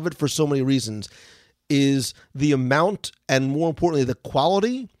I love it for so many reasons, is the amount and, more importantly, the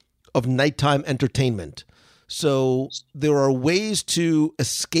quality of nighttime entertainment. So there are ways to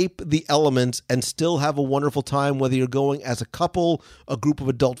escape the elements and still have a wonderful time, whether you're going as a couple, a group of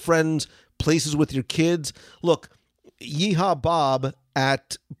adult friends, places with your kids. Look, Yeehaw Bob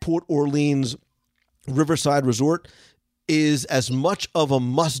at Port Orleans Riverside Resort is as much of a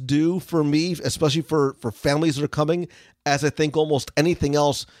must-do for me, especially for families that are coming, as I think almost anything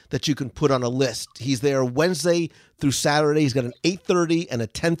else that you can put on a list. He's there Wednesday through Saturday. He's got an 8:30 and a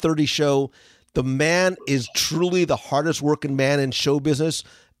 10:30 show. The man is truly the hardest working man in show business,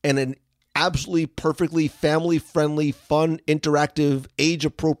 and an absolutely perfectly family-friendly, fun, interactive,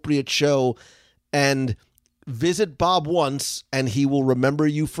 age-appropriate show. And visit Bob once, and he will remember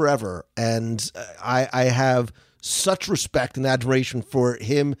you forever. And I have such respect and admiration for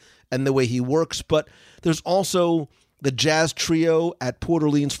him and the way he works. But there's also the jazz trio at Port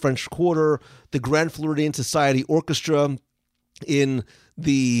Orleans French Quarter, the Grand Floridian Society Orchestra in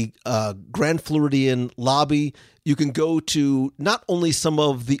the Grand Floridian lobby. You can go to not only some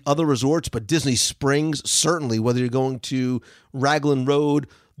of the other resorts, but Disney Springs, certainly, whether you're going to Raglan Road.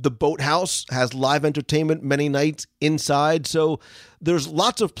 The Boathouse has live entertainment many nights inside. So there's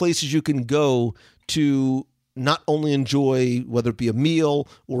lots of places you can go to not only enjoy, whether it be a meal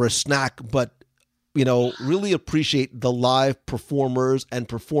or a snack, but, you know, really appreciate the live performers and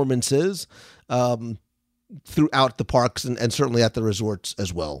performances throughout the parks and certainly at the resorts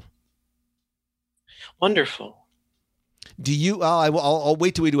as well. Wonderful. Do you? I'll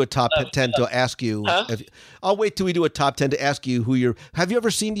wait till we do a top 10 to ask you. Huh? I'll wait till we do a top 10 to ask you who you're. Have you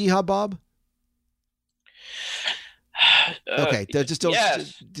ever seen Yeehaw Bob? Okay, just don't.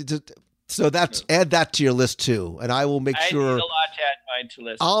 Yes. So add that to your list too, and I will make sure. I need a lot to add mine to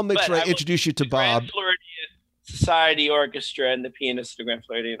list. I'll make sure I introduce you to Bob. Grand Floridian Society Orchestra and the pianist of the Grand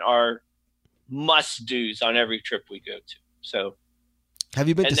Floridian are must-dos on every trip we go to. So, have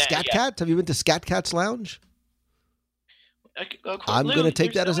you been to Scat Cat? Have you been to Scat Cat's Lounge? I'm going to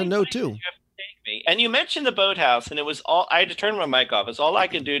take that as a no too. You have to take me. And you mentioned the Boathouse, and it was all I had to turn my mic off. It's all I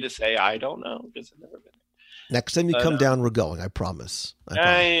could do to say I don't know because I've never been. Next time you come down, we're going. I promise.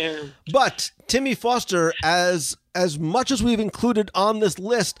 But Timmy Foster, as much as we've included on this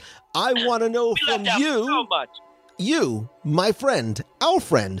list, I want to know from you. So much. You, my friend, our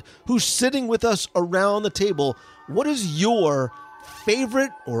friend, who's sitting with us around the table, what is your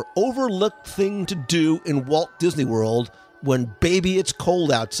favorite or overlooked thing to do in Walt Disney World when, baby, it's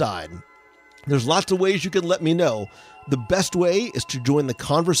cold outside? There's lots of ways you can let me know. The best way is to join the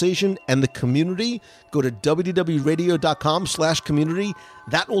conversation and the community. Go to wdwradio.com/community.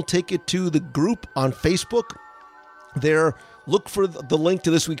 That will take you to the group on Facebook. There, look for the link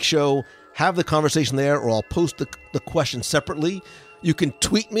to this week's show. Have the conversation there, or I'll post the question separately. You can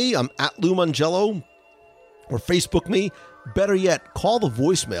tweet me. I'm at Lou Mangello, or Facebook me. Better yet, call the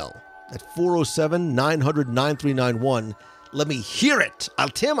voicemail at 407-900-9391. Let me hear it.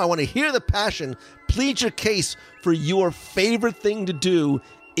 Tim, I want to hear the passion. Plead your case for your favorite thing to do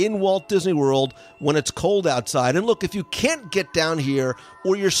in Walt Disney World when it's cold outside. And look, if you can't get down here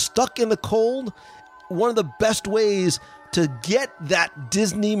or you're stuck in the cold, one of the best ways to get that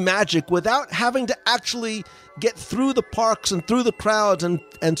Disney magic without having to actually get through the parks and through the crowds and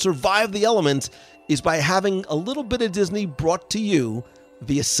survive the elements is by having a little bit of Disney brought to you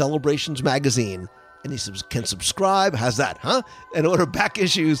via Celebrations Magazine. And you can subscribe, how's that, huh? And order back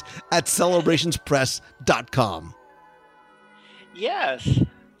issues at celebrationspress.com. Yes.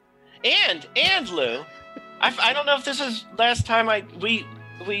 And Lou, I don't know if this is last time we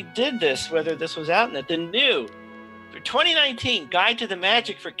did this, whether this was out in the new for 2019 Guide to the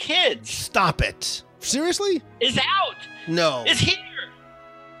Magic for Kids. Stop it. Seriously? Is out. No. It's here.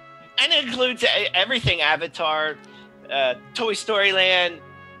 And it includes everything, Avatar, Toy Story Land,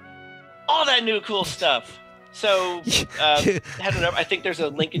 all that new cool stuff. So, I don't know. I think there's a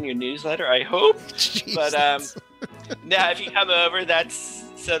link in your newsletter, I hope. Jesus. But now if you come over, that's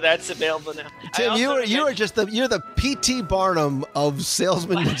available now. Tim, you're the P.T. Barnum of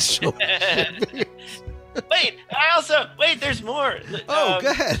salesman show. Wait, there's more. Oh,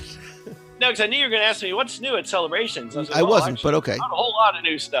 go ahead. No, because I knew you were going to ask me what's new at Celebrations. I wasn't, but okay. Not a whole lot of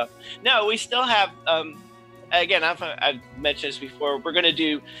new stuff. No, we still have. Again, I've mentioned this before. We're going to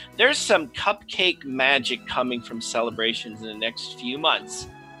do. There's some cupcake magic coming from Celebrations in the next few months.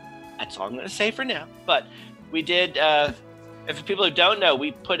 That's all I'm going to say for now. But we did. If people who don't know,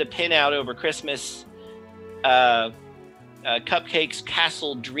 we put a pin out over Christmas. Cupcakes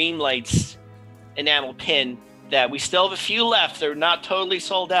Castle Dreamlights enamel pin that we still have a few left. They're not totally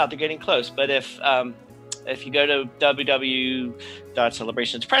sold out. They're getting close. But if you go to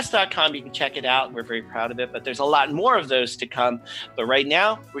www.celebrationspress.com, you can check it out. We're very proud of it. But there's a lot more of those to come. But right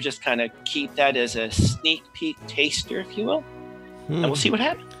now, we're just kind of keep that as a sneak peek taster, if you will. And we'll see what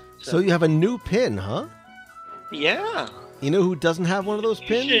happens. So you have a new pin, huh? Yeah. You know who doesn't have one of those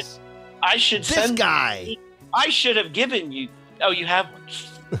pins? I should this guy. I should have given you. Oh, you have one.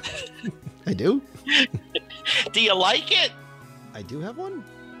 I do. Do you like it? I do have one.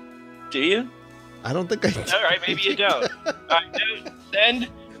 Do you? I don't think I do. All right, maybe you don't. All right,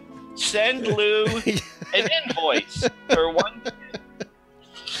 send Lou an invoice for one.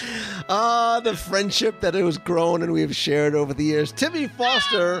 The friendship that has grown and we have shared over the years. Timmy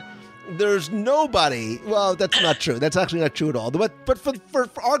Foster, there's nobody. Well, that's not true. That's actually not true at all. But for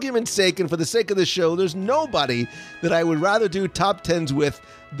argument's sake and for the sake of the show, there's nobody that I would rather do top 10s with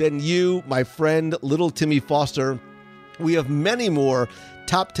than you, my friend, little Timmy Foster. We have many more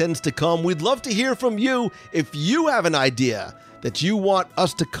top 10s to come. We'd love to hear from you. If you have an idea that you want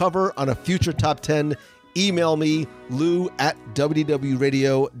us to cover on a future top 10, email me,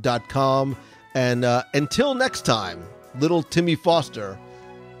 lou@wdwradio.com. And until next time, little Timmy Foster.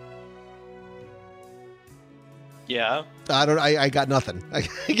 Yeah. I got nothing.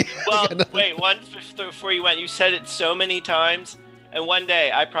 Well, wait, one before you went, you said it so many times, and one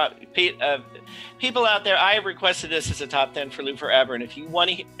day people out there, I have requested this as a top 10 for Lou forever, and if you want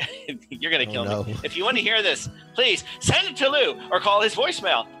to, you're going to kill me. If you want to hear this, please send it to Lou or call his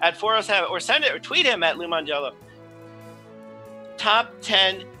voicemail at 407 or send it or tweet him at Lou Mangello. Top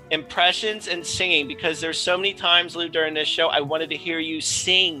 10 impressions and singing, because there's so many times, Lou, during this show, I wanted to hear you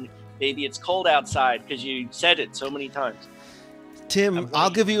sing. Baby, it's cold outside, because you said it so many times. Tim, I'll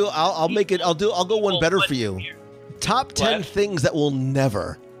go one better for you. Top 10 things that will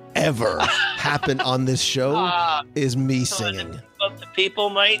never, ever happen on this show is me singing. The people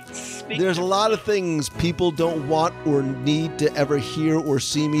might speak. There's a lot of things people don't want or need to ever hear or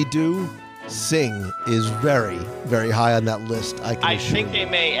see me do. Sing is very, very high on that list. I think they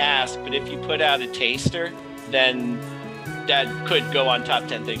may ask, but if you put out a taster, then that could go on top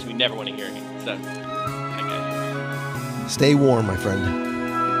 10 things we never want to hear again. So, okay. Stay warm, my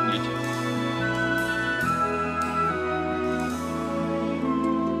friend. You too.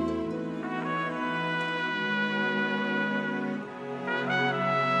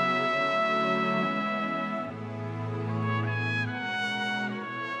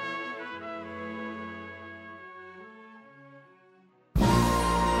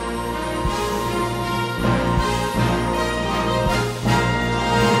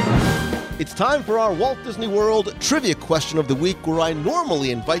 It's time for our Walt Disney World Trivia Question of the Week, where I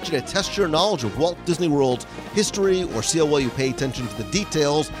normally invite you to test your knowledge of Walt Disney World's history or see how well you pay attention to the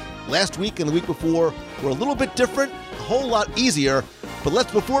details. Last week and the week before were a little bit different, a whole lot easier.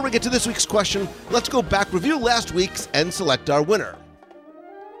 But before we get to this week's question, let's go back, review last week's, and select our winner.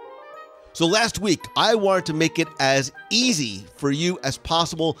 So last week, I wanted to make it as easy for you as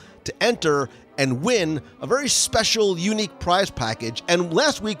possible to enter and win a very special, unique prize package. And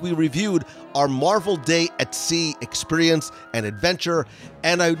last week, we reviewed our Marvel Day at Sea experience and adventure.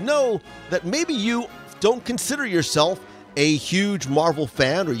 And I know that maybe you don't consider yourself a huge Marvel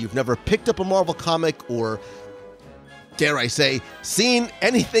fan, or you've never picked up a Marvel comic, or, dare I say, seen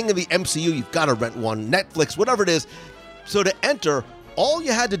anything in the MCU. You've got to rent one, Netflix, whatever it is. So to enter, all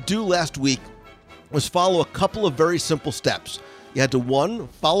you had to do last week was follow a couple of very simple steps. You had to, one,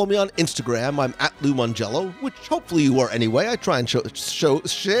 follow me on Instagram. I'm at Lou Mangello, which hopefully you are anyway. I try and share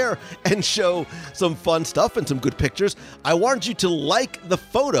and show some fun stuff and some good pictures. I wanted you to like the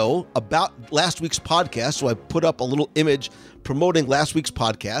photo about last week's podcast, so I put up a little image promoting last week's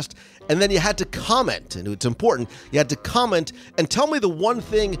podcast. And then you had to comment, and it's important. You had to comment and tell me the one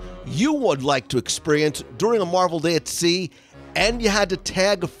thing you would like to experience during a Marvel Day at Sea, and you had to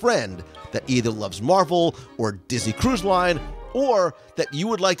tag a friend that either loves Marvel or Disney Cruise Line, or that you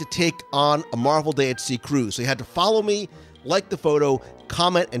would like to take on a Marvel Day at Sea cruise. So you had to follow me, like the photo,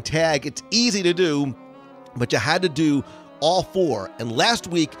 comment, and tag. It's easy to do, but you had to do all four. And last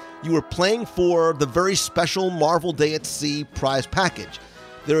week, you were playing for the very special Marvel Day at Sea prize package.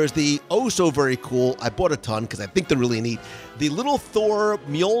 There is the very cool, I bought a ton because I think they're really neat, the little Thor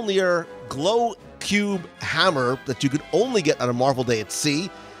Mjolnir glow cube hammer that you could only get on a Marvel Day at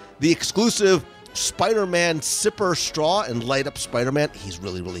Sea, the exclusive Spider-Man sipper straw and light up Spider-Man. He's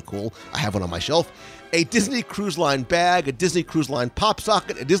really, really cool. I have one on my shelf. A Disney Cruise Line bag, a Disney Cruise Line pop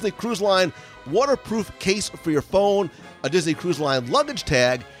socket, a Disney Cruise Line waterproof case for your phone, a Disney Cruise Line luggage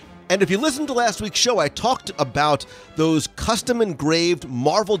tag. And if you listened to last week's show, I talked about those custom engraved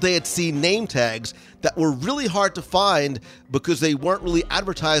Marvel Day at Sea name tags that were really hard to find because they weren't really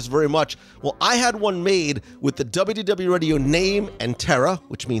advertised very much. Well, I had one made with the WDW Radio name and Terra,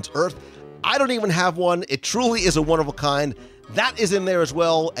 which means Earth. I don't even have one. It truly is a one of a kind. That is in there as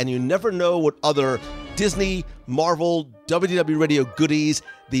well, and you never know what other Disney, Marvel, WDW Radio goodies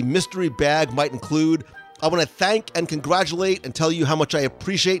the mystery bag might include. I want to thank and congratulate and tell you how much I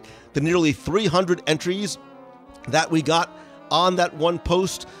appreciate the nearly 300 entries that we got on that one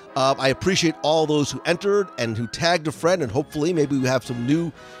post. I appreciate all those who entered and who tagged a friend, and hopefully maybe we have some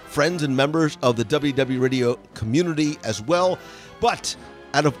new friends and members of the WDW Radio community as well. But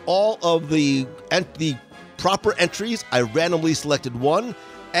out of all of the proper entries, I randomly selected one,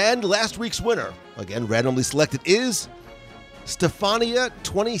 and last week's winner, again randomly selected, is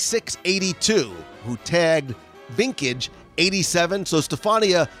Stefania2682, who tagged Vinkage87. So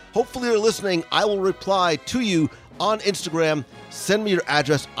Stefania, hopefully you're listening. I will reply to you on Instagram. Send me your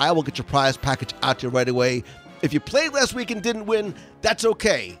address. I will get your prize package out to you right away. If you played last week and didn't win, that's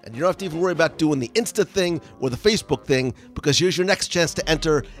okay. And you don't have to even worry about doing the Insta thing or the Facebook thing, because here's your next chance to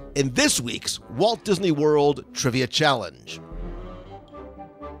enter in this week's Walt Disney World Trivia Challenge.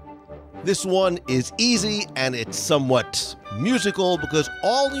 This one is easy and it's somewhat musical, because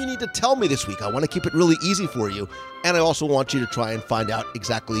all you need to tell me this week, I want to keep it really easy for you, and I also want you to try and find out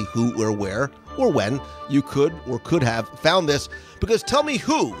exactly who or where or when you could or could have found this, because tell me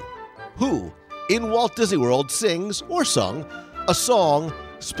who in Walt Disney World sings or sung a song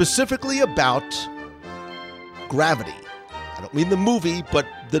specifically about gravity. I don't mean the movie, but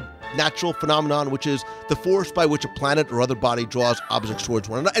the natural phenomenon, which is the force by which a planet or other body draws objects towards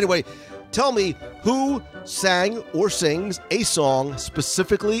one another. Anyway, tell me who sang or sings a song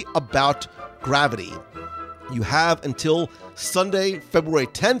specifically about gravity. You have until Sunday, February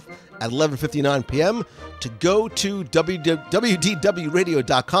 10th at 11:59 p.m. to go to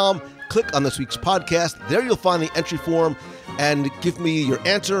WDWradio.com, click on this week's podcast. There you'll find the entry form and give me your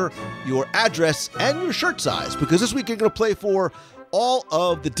answer, your address, and your shirt size, because this week you're going to play for all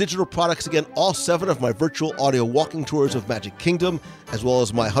of the digital products. Again, all 7 of my virtual audio walking tours of Magic Kingdom, as well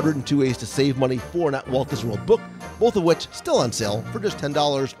as my 102 Ways to Save Money for an Walt Disney World book, both of which still on sale for just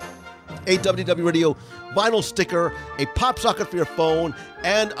 $10. A WDW Radio vinyl sticker, a pop socket for your phone,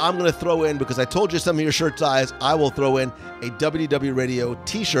 and I'm going to throw in, because I told you some of your shirt size, I will throw in a WDW Radio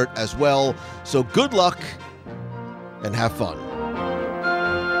t-shirt as well. So good luck and have fun.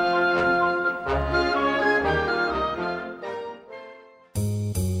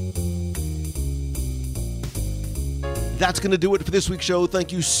 That's going to do it for this week's show.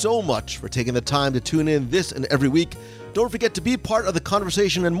 Thank you so much for taking the time to tune in this and every week. Don't forget to be part of the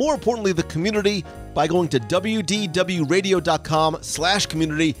conversation and, more importantly, the community by going to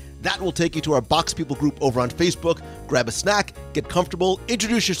WDWradio.com/community. That will take you to our Box People group over on Facebook. Grab a snack, get comfortable,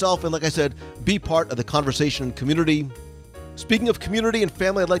 introduce yourself, and like I said, be part of the conversation and community. Speaking of community and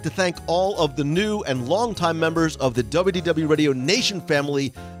family, I'd like to thank all of the new and longtime members of the WDW Radio Nation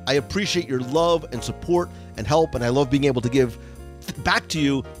family. I appreciate your love and support and help, and I love being able to give back to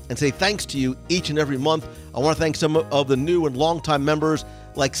you and say thanks to you each and every month. I want to thank some of the new and longtime members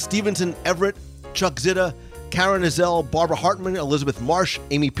like Stevenson Everett, Chuck Zitta, Karen Azell, Barbara Hartman, Elizabeth Marsh,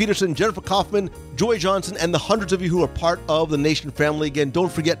 Amy Peterson, Jennifer Kaufman, Joy Johnson, and the hundreds of you who are part of the Nation family. Again,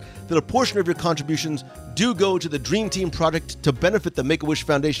 don't forget that a portion of your contributions do go to the Dream Team Project to benefit the Make-A-Wish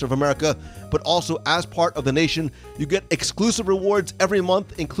Foundation of America, but also as part of the Nation, you get exclusive rewards every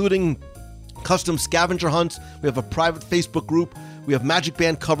month, including custom scavenger hunts. We have a private Facebook group. We have Magic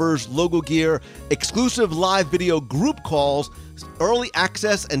Band covers, logo gear, exclusive live video group calls, early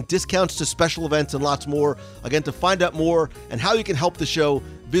access and discounts to special events, and lots more. Again, to find out more and how you can help the show,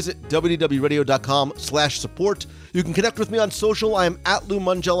 visit WDWradio.com/support. You can connect with me on social. I am at Lou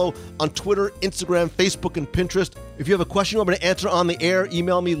Mongello on Twitter, Instagram, Facebook, and Pinterest. If you have a question you want me to answer on the air,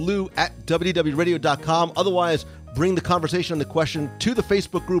 email me, lou@WDWradio.com. Otherwise, bring the conversation and the question to the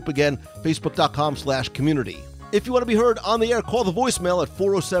Facebook group. Again, facebook.com/community. If you want to be heard on the air, call the voicemail at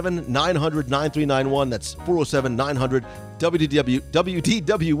 407-900-9391. That's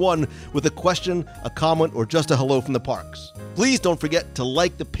 407-900-WDW1 with a question, a comment, or just a hello from the parks. Please don't forget to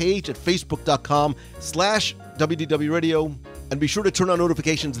like the page at facebook.com/WDW Radio, and be sure to turn on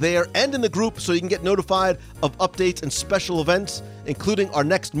notifications there and in the group so you can get notified of updates and special events, including our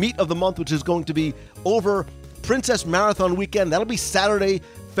next meet of the month, which is going to be over Princess Marathon weekend. That'll be Saturday,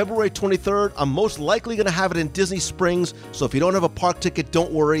 February 23rd. I'm most likely going to have it in Disney Springs, so if you don't have a park ticket,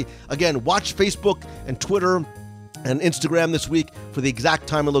 don't worry. Again, watch Facebook and Twitter and Instagram this week for the exact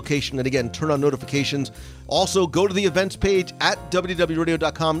time and location, and again, turn on notifications. Also, go to the events page at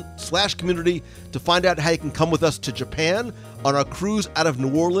WDWradio.com/community to find out how you can come with us to Japan on our cruise out of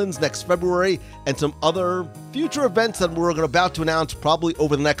New Orleans next February, and some other future events that we're about to announce probably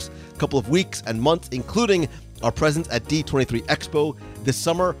over the next couple of weeks and months, including our presence at D23 Expo this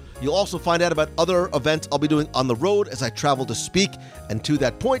summer. You'll also find out about other events I'll be doing on the road as I travel to speak. And to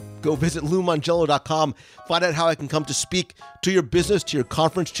that point, go visit LouMongello.com. Find out how I can come to speak to your business, to your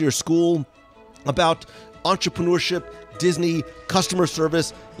conference, to your school about entrepreneurship, Disney, customer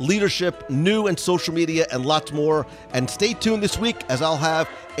service, leadership, new and social media, and lots more. And stay tuned this week as I'll have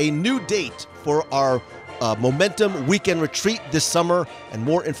a new date for our Momentum Weekend Retreat this summer, and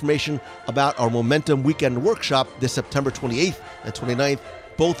more information about our Momentum Weekend Workshop this September 28th and 29th,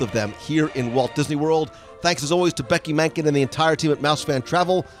 both of them here in Walt Disney World. Thanks as always to Becky Mankin and the entire team at MouseFan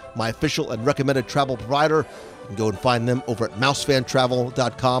Travel, my official and recommended travel provider. You can go and find them over at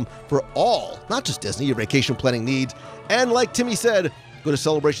mousefantravel.com for all, not just Disney, your vacation planning needs. And like Timmy said, go to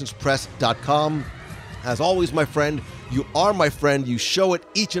celebrationspress.com. As always, my friend, you are my friend. You show it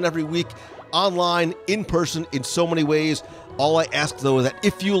each and every week, online, in person, in so many ways. All I ask, though, is that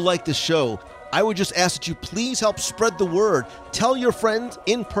if you like the show, I would just ask that you please help spread the word. Tell your friends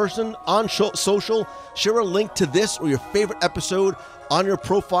in person, on social, share a link to this or your favorite episode on your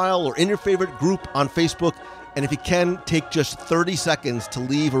profile or in your favorite group on Facebook. And if you can, take just 30 seconds to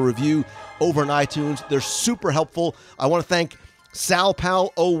leave a review over on iTunes. They're super helpful. I want to thank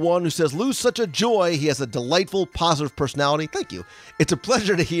SalPal01, who says, Lou's such a joy. He has a delightful, positive personality. Thank you. It's a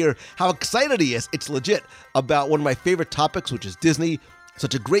pleasure to hear how excited he is. It's legit about one of my favorite topics, which is Disney.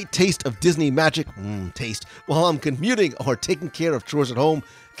 Such a great taste of Disney magic, while I'm commuting or taking care of chores at home.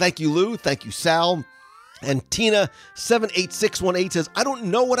 Thank you, Lou. Thank you, Sal. And Tina78618 says, I don't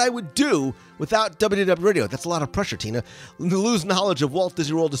know what I would do without WDW Radio. That's a lot of pressure, Tina. Lou's knowledge of Walt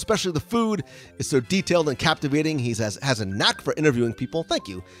Disney World, especially the food, is so detailed and captivating. He has a knack for interviewing people. Thank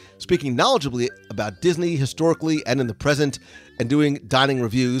you. Speaking knowledgeably about Disney historically and in the present, and doing dining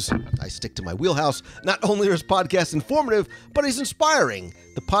reviews. I stick to my wheelhouse. Not only are his podcasts informative, but he's inspiring.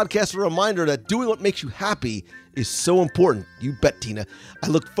 The podcast is a reminder that doing what makes you happy is so important. You bet, Tina. I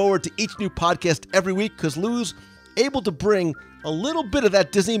look forward to each new podcast every week because Lou's able to bring a little bit of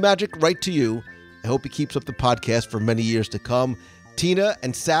that Disney magic right to you. I hope he keeps up the podcast for many years to come. Tina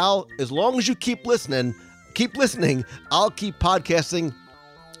and Sal, as long as you keep listening, I'll keep podcasting.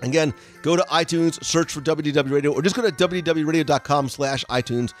 Again, go to iTunes, search for WDW Radio, or just go to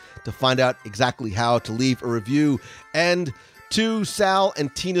wdwradio.com/iTunes to find out exactly how to leave a review. And to Sal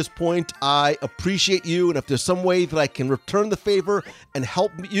and Tina's point, I appreciate you, and if there's some way that I can return the favor and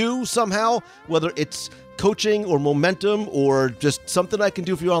help you somehow, whether it's coaching or momentum or just something I can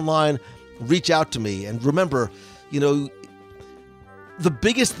do for you online, reach out to me. And remember, the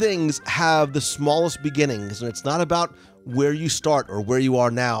biggest things have the smallest beginnings, and it's not about where you start or where you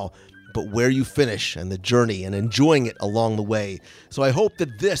are now, but where you finish and the journey and enjoying it along the way. So I hope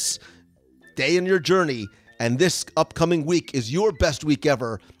that this day in your journey and this upcoming week is your best week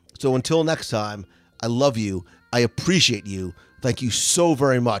ever. So until next time, I love you. I appreciate you. Thank you so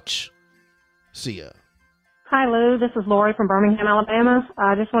very much. See ya. Hi, Lou. This is Lori from Birmingham, Alabama.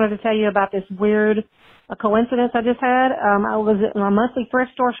 I just wanted to tell you about this weird coincidence I just had. I was at my monthly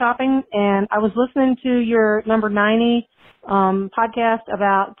thrift store shopping, and I was listening to your number 90 podcast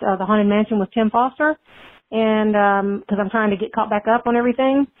about the Haunted Mansion with Tim Foster, and because I'm trying to get caught back up on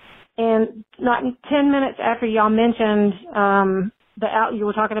everything. And not 10 minutes after y'all mentioned you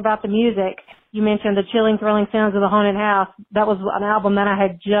were talking about the music, you mentioned the chilling, thrilling sounds of the haunted house. That was an album that I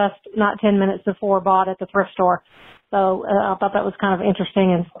had just not 10 minutes before bought at the thrift store. So I thought that was kind of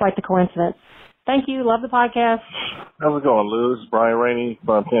interesting and quite the coincidence. Thank you. Love the podcast. How's it going, Lou? This is Brian Rainey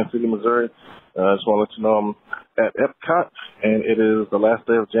from Kansas City, Missouri. I just want to let you know I'm at Epcot, and it is the last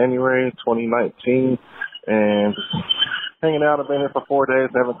day of January 2019. And just hanging out. I've been here for 4 days.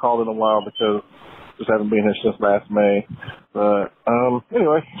 I haven't called in a while because just haven't been here since last May. But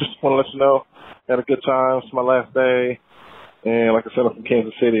anyway, just want to let you know, had a good time. It's my last day. And like I said, I'm from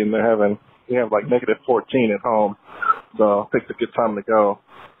Kansas City, and we have like -14 at home. So I picked a good time to go.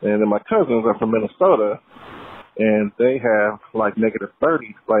 And then my cousins are from Minnesota, and they have like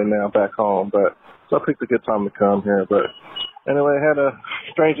 -30 right now back home. But so I picked a good time to come here. But anyway, I had a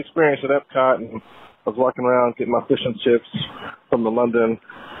strange experience at Epcot, and I was walking around getting my fish and chips from the London,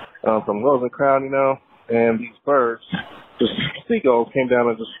 from Rose and Crown, and these birds, just seagulls, came down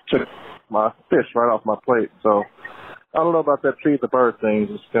and just took my fish right off my plate. So I don't know about that feed the bird thing.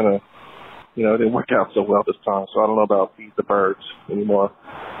 It's kind of, it didn't work out so well this time. So I don't know about feed the birds anymore.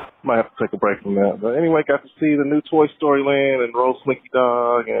 Might have to take a break from that. But anyway, got to see the new Toy Story Land and Rose Slinky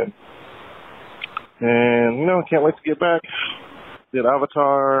Dog, and can't wait to get back. Did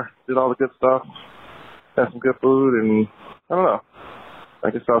Avatar, did all the good stuff. Had some good food, and I don't know. I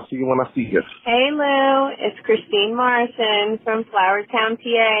guess I'll see you when I see you. Hey, Lou. It's Christine Morrison from Flowertown,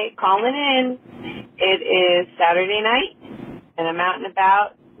 PA, calling in. It is Saturday night, and I'm out and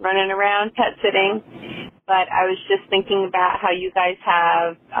about, running around, pet sitting. But I was just thinking about how you guys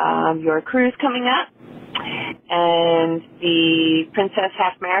have your cruise coming up, and the Princess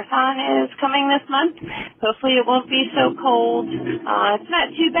Half Marathon is coming this month. Hopefully it won't be so cold. It's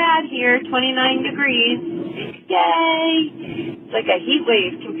not too bad here, 29 degrees. Yay! It's like a heat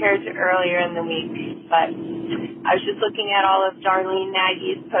wave compared to earlier in the week. But I was just looking at all of Darlene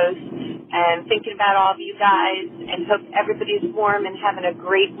Nagy's posts and thinking about all of you guys, and hope everybody's warm and having a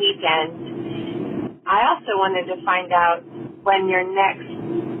great weekend. I also wanted to find out when your next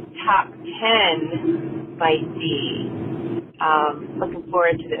top 10 might be. Looking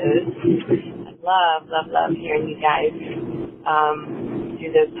forward to those. I love hearing you guys do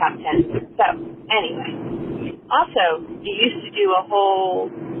those top 10s. So, anyway. Also, you used to do a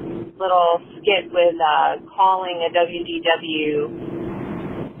whole little skit with calling a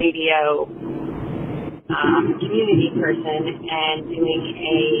WDW radio community person and doing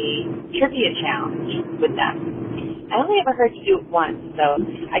a trivia challenge with them. I only ever heard you do it once, so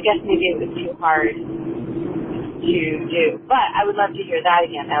I guess maybe it was too hard to do. But I would love to hear that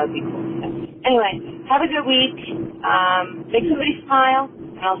again. That would be cool. So, anyway, have a good week. Make somebody smile.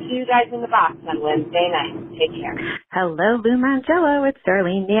 And I'll see you guys in the box on Wednesday night. Take care. Hello, Lou Mangello. It's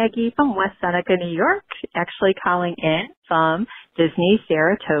Darlene Nagy from West Seneca, New York. Actually calling in from Disney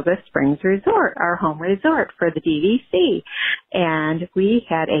Saratoga Springs Resort, our home resort for the DVC. And we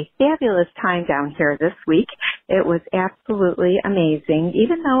had a fabulous time down here this week. It was absolutely amazing.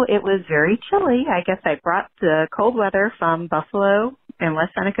 Even though it was very chilly, I guess I brought the cold weather from Buffalo and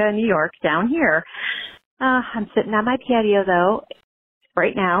West Seneca, New York down here. I'm sitting on my patio, though,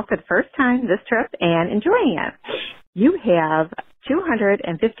 right now for the first time this trip and enjoying it. You have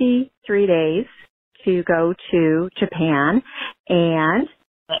 253 days to go to Japan, and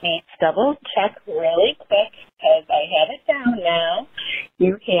let me double check really quick because I have it down now.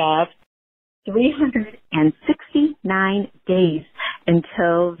 You have 369 days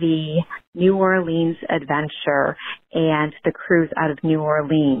until the New Orleans adventure and the cruise out of New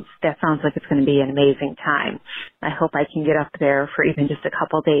Orleans. That sounds like it's going to be an amazing time. I hope I can get up there for even just a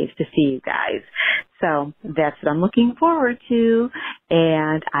couple days to see you guys. So that's what I'm looking forward to,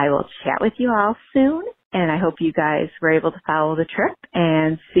 and I will chat with you all soon. And I hope you guys were able to follow the trip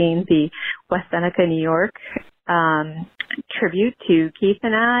and seeing the West Seneca, New York tribute to Keith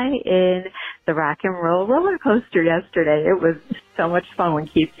and I in the rock and roll roller coaster yesterday. It was so much fun when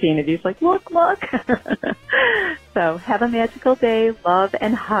Keith's seen it. He's like, look. So have a magical day. Love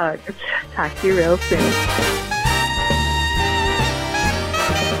and hugs. Talk to you real soon.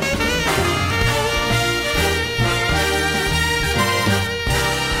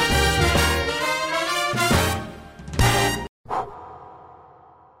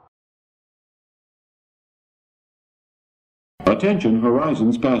 Attention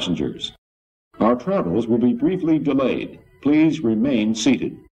Horizons passengers. Our travels will be briefly delayed. Please remain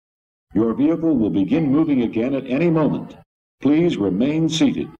seated. Your vehicle will begin moving again at any moment. Please remain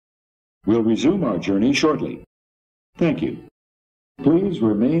seated. We'll resume our journey shortly. Thank you. Please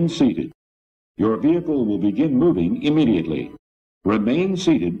remain seated. Your vehicle will begin moving immediately. Remain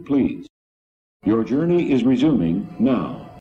seated, please. Your journey is resuming now.